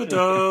Konosuba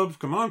Dub.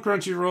 Come on,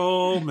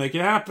 Crunchyroll. Make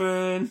it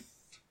happen.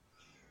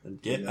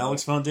 And get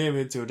Alex Von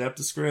David to adapt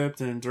the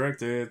script and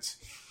direct it.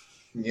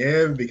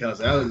 Yeah,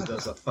 because Alex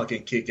does a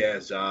fucking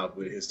kick-ass job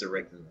with his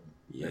directing.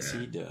 Yes,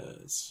 he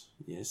does.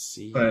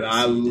 But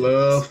I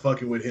love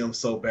fucking with him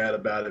so bad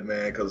about it,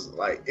 man, because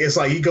it's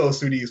like he goes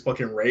through these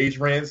fucking rage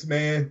rants,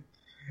 man,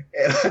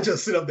 and I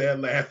just sit up there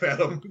and laugh at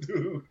him,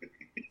 dude.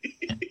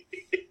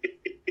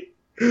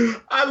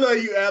 I love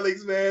you,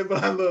 Alex, man,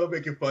 but I love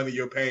making fun of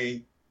your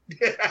pain.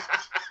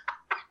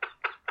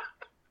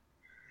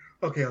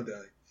 Okay, I'm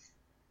done.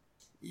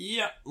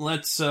 Yeah,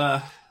 let's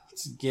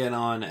get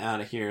on out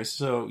of here.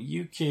 So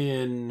you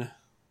can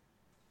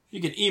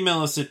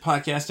email us at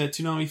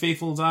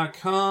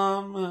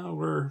podcast@toonamifaithful.com.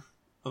 We're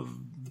of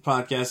the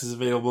podcast is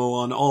available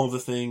on all the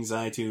things: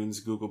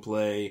 iTunes, Google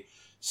Play,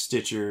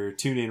 Stitcher,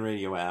 TuneIn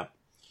Radio app.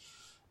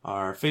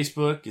 Our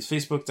Facebook is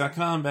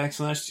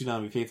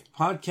facebook.com/Toonami Faithful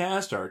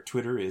Podcast. Our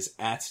Twitter is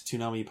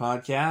 @Toonami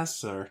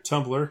Podcasts. Our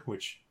Tumblr,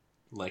 which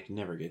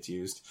never gets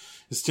used,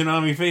 is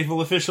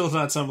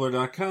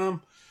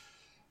ToonamiFaithfulOfficial.tumblr.com.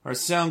 Our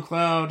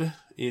SoundCloud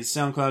is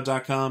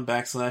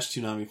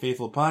soundcloud.com/Toonami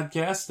Faithful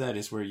Podcast. That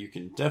is where you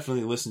can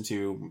definitely listen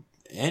to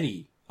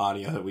any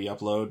audio that we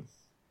upload.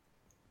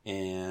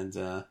 And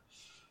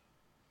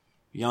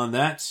beyond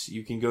that,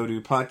 you can go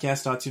to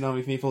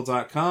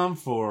podcast.toonamifaithful.com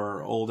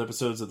for old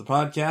episodes of the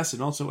podcast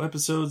and also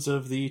episodes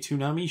of the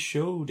Toonami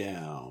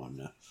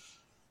Showdown.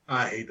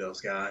 I hate those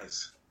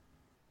guys.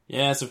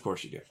 Yes, of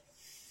course you do.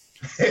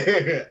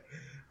 I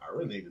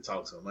really need to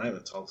talk to him. I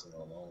haven't talked to him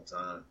in a long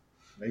time.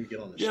 Maybe get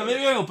on the show. Yeah,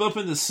 maybe I'll bump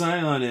into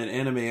Cylon at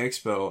Anime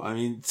Expo. I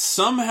mean,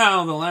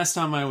 somehow the last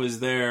time I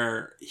was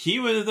there, he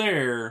was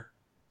there,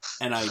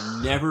 and I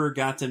never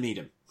got to meet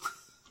him.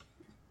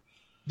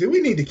 Do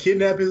we need to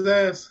kidnap his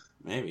ass?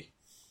 Maybe.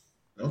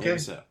 Okay. Maybe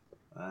so.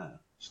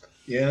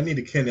 Yeah, I need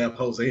to kidnap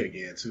Jose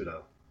again, too,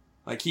 though.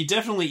 He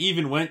definitely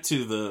even went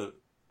to the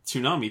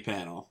Toonami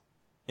panel,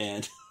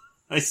 and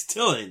I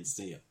still didn't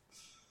see him.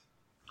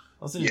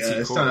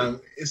 It's time.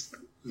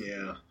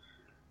 Yeah,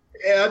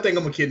 I think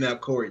I'm gonna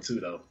kidnap Corey too,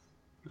 though.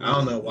 I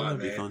don't know why,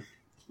 man. Fun.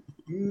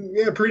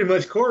 Yeah, pretty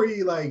much.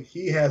 Corey,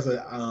 he has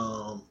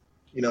a,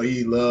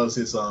 he loves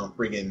his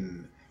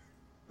friggin'.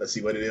 Let's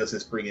see what it is.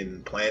 His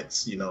friggin'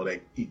 plants.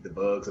 They eat the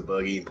bugs. The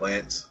bug eating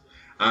plants.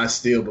 I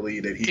still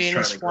believe that he's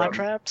Venus trying to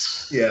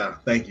flytraps. Yeah,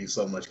 thank you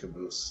so much,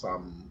 Caboose.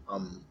 I'm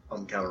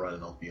kind of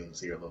running on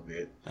fumes here a little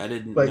bit. I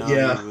didn't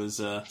know he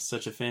was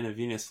such a fan of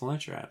Venus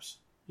flytraps.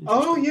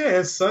 Oh,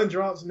 yeah, sun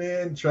drops,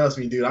 man. Trust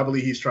me, dude. I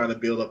believe he's trying to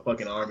build a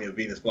fucking army of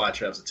Venus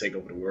flytraps to take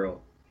over the world.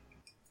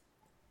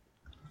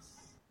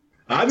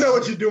 I know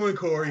what you're doing,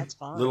 Corey.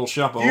 Little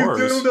shop of you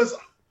horrors. Doomed us.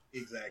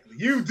 Exactly.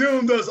 You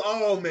doomed us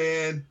all,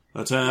 man.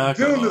 Attack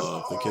of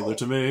the killer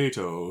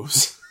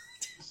tomatoes.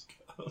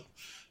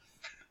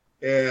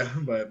 Yeah,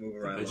 but moving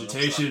right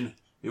Vegetation.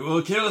 It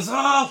will kill us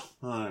all.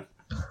 Right.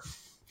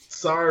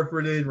 Sorry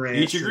for the rant.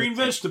 Eat your green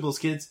vegetables,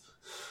 kids.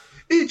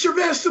 Eat your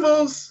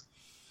vegetables.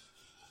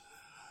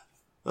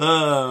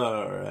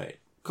 All right.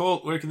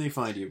 Colt, where can they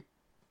find you?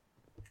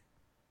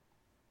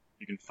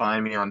 You can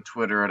find me on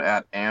Twitter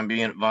at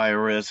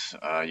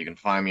AmbientVirus. You can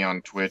find me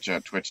on Twitch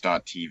at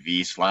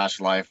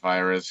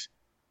twitch.tv/LifeVirus.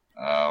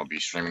 I'll be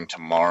streaming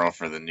tomorrow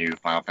for the new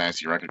Final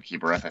Fantasy Record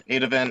Keeper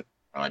FF8 event.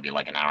 Probably be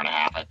an hour and a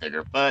half, I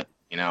figure. But,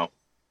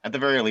 at the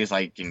very least,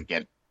 I can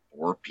get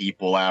 4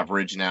 people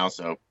average now,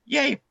 so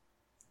yay!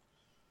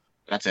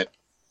 That's it.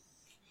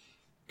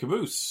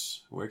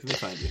 Caboose, where can they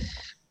find you?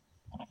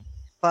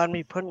 Find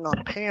me putting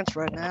on pants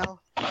right now,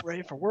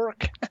 ready for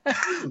work.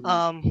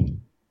 Gonna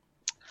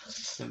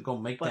go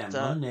make that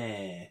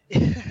money.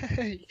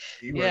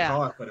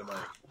 Yeah,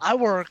 I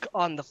work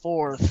on the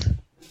 4th,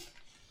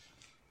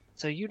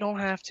 so you don't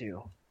have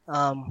to.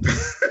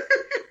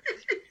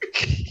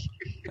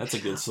 That's a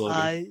good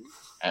slogan.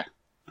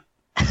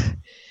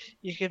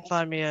 You can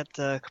find me at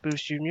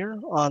Caboose Jr.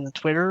 on the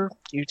Twitter,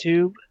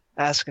 YouTube,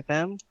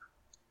 AskFM.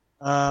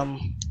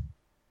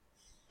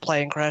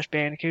 Playing Crash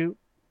Bandicoot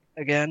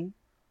again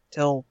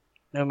till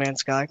No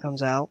Man's Sky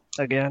comes out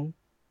again.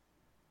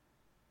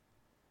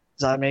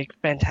 Because I make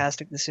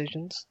fantastic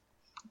decisions.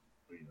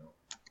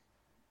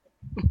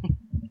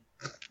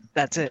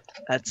 That's it.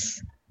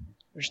 There's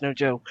no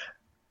joke.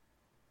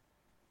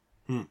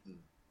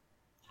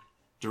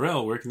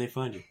 Darrell, where can they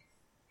find you?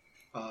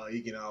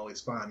 You can always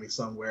find me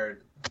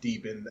somewhere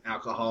deep in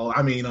alcohol.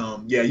 I mean,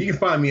 you can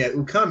find me at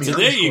Ukami.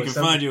 Today you can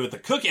find you at the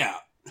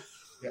cookout.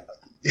 Yeah,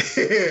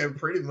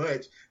 pretty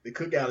much. The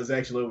cookout is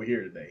actually over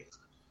here today.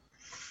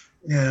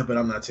 Yeah, but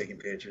I'm not taking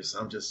pictures.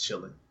 I'm just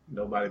chilling.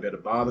 Nobody better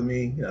bother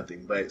me.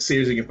 Nothing. But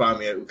seriously, you can find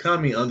me at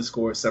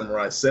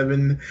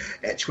Ukami_Samurai7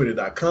 at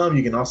Twitter.com.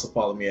 You can also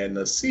follow me at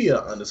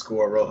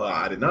Nasia_Roha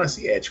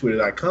Adenasi at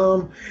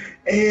Twitter.com.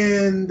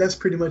 And that's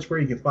pretty much where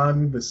you can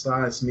find me,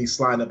 besides me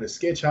sliding up at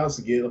Sketch House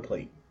to get a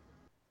plate.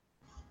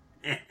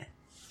 It's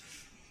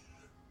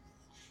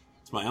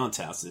my aunt's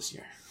house this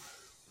year.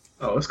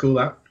 Oh, it's cool.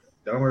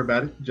 Don't worry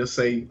about it. Just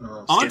say...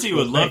 Auntie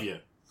would love you.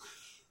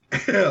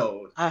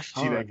 Hell,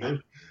 she that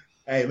good.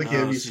 Hey, look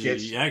at me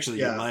sketch. You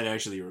might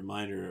actually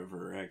remind her of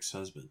her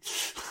ex-husband.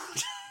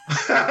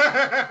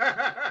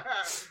 I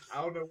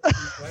don't know why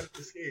she's glad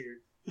to scared.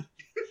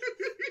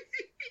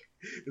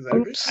 That's an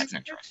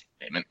interesting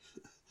statement.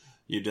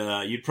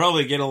 You'd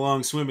probably get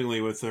along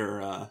swimmingly with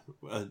her.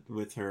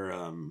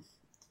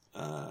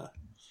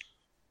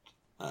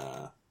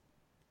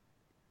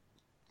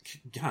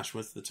 Gosh,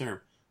 what's the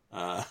term?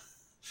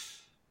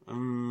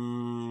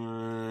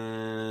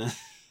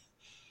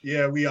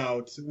 Yeah, we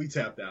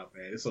tapped out,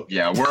 man. It's okay.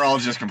 Yeah, we're all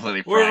just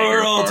completely.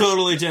 We're all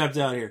totally tapped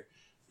out here.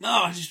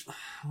 No, it's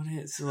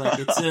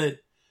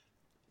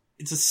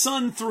a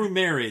son through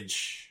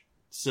marriage.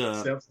 So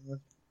Stepson.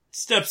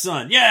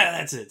 Stepson. Yeah,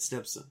 that's it.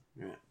 Stepson.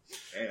 Right.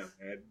 Damn,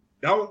 man.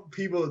 Don't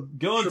people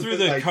Going through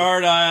the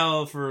card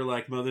aisle for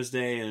like Mother's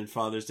Day and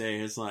Father's Day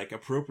is like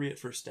appropriate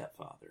for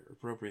stepfather,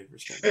 appropriate for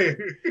stepmother.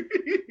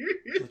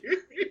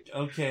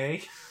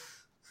 Okay.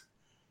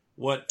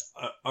 What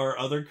are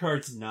other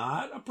cards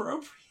not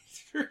appropriate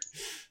for?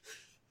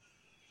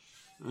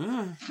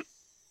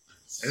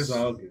 It's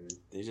all good.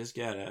 They just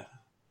gotta,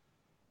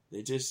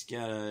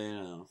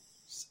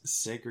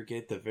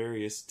 segregate the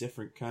various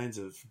different kinds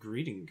of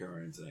greeting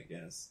cards, I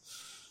guess.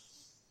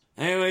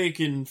 Anyway, you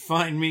can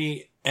find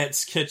me at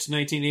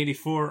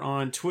Sketch1984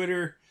 on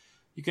Twitter.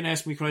 You can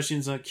ask me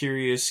questions on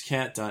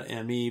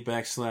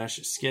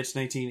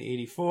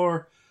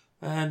curiouscat.me/Sketch1984,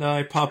 and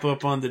I pop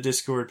up on the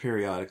Discord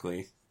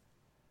periodically.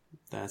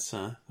 That's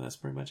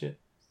pretty much it.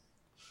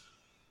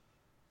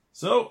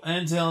 So,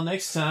 until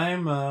next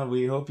time,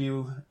 we hope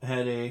you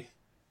had a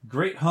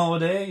great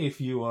holiday if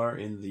you are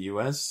in the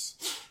U.S.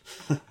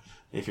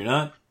 If you're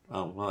not,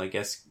 I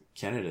guess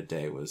Canada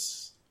Day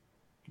was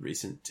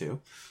recent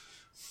too.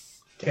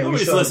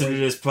 Nobody's listening to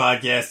this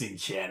podcast in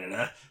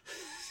Canada.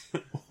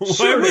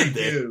 Why would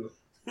they?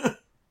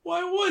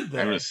 Why would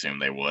they? I would assume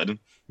they would.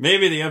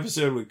 Maybe the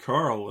episode with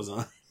Carl was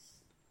on.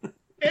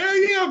 Hell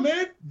yeah,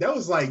 man! That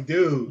was like,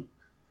 dude.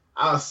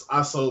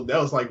 That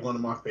was like one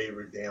of my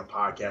favorite damn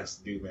podcasts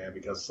to do, man,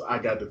 because I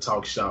got to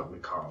talk shop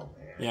with Carl,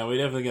 man. Yeah, we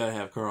definitely got to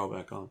have Carl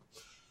back on.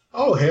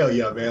 Oh, hell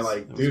yeah, man.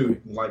 Like,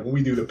 dude, like when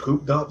we do the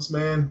poop dumps,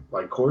 man,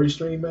 like Corey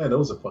stream, man,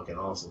 those are fucking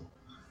awesome.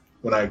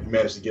 When I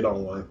managed to get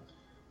on one.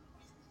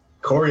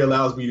 Corey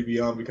allows me to be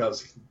on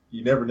because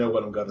you never know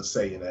what I'm going to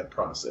say in that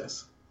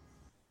process.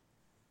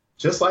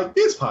 Just like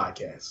this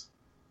podcast.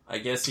 I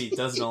guess he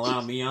doesn't allow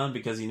me on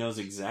because he knows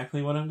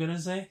exactly what I'm going to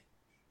say?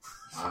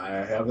 I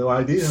have no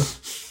idea.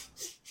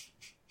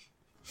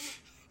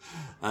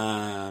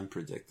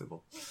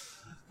 Unpredictable.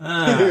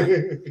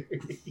 Anyway,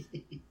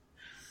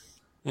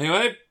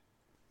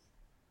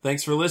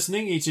 thanks for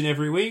listening each and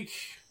every week.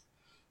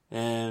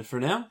 And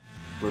for now,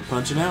 we're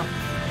punching out.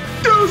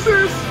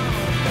 Deuces!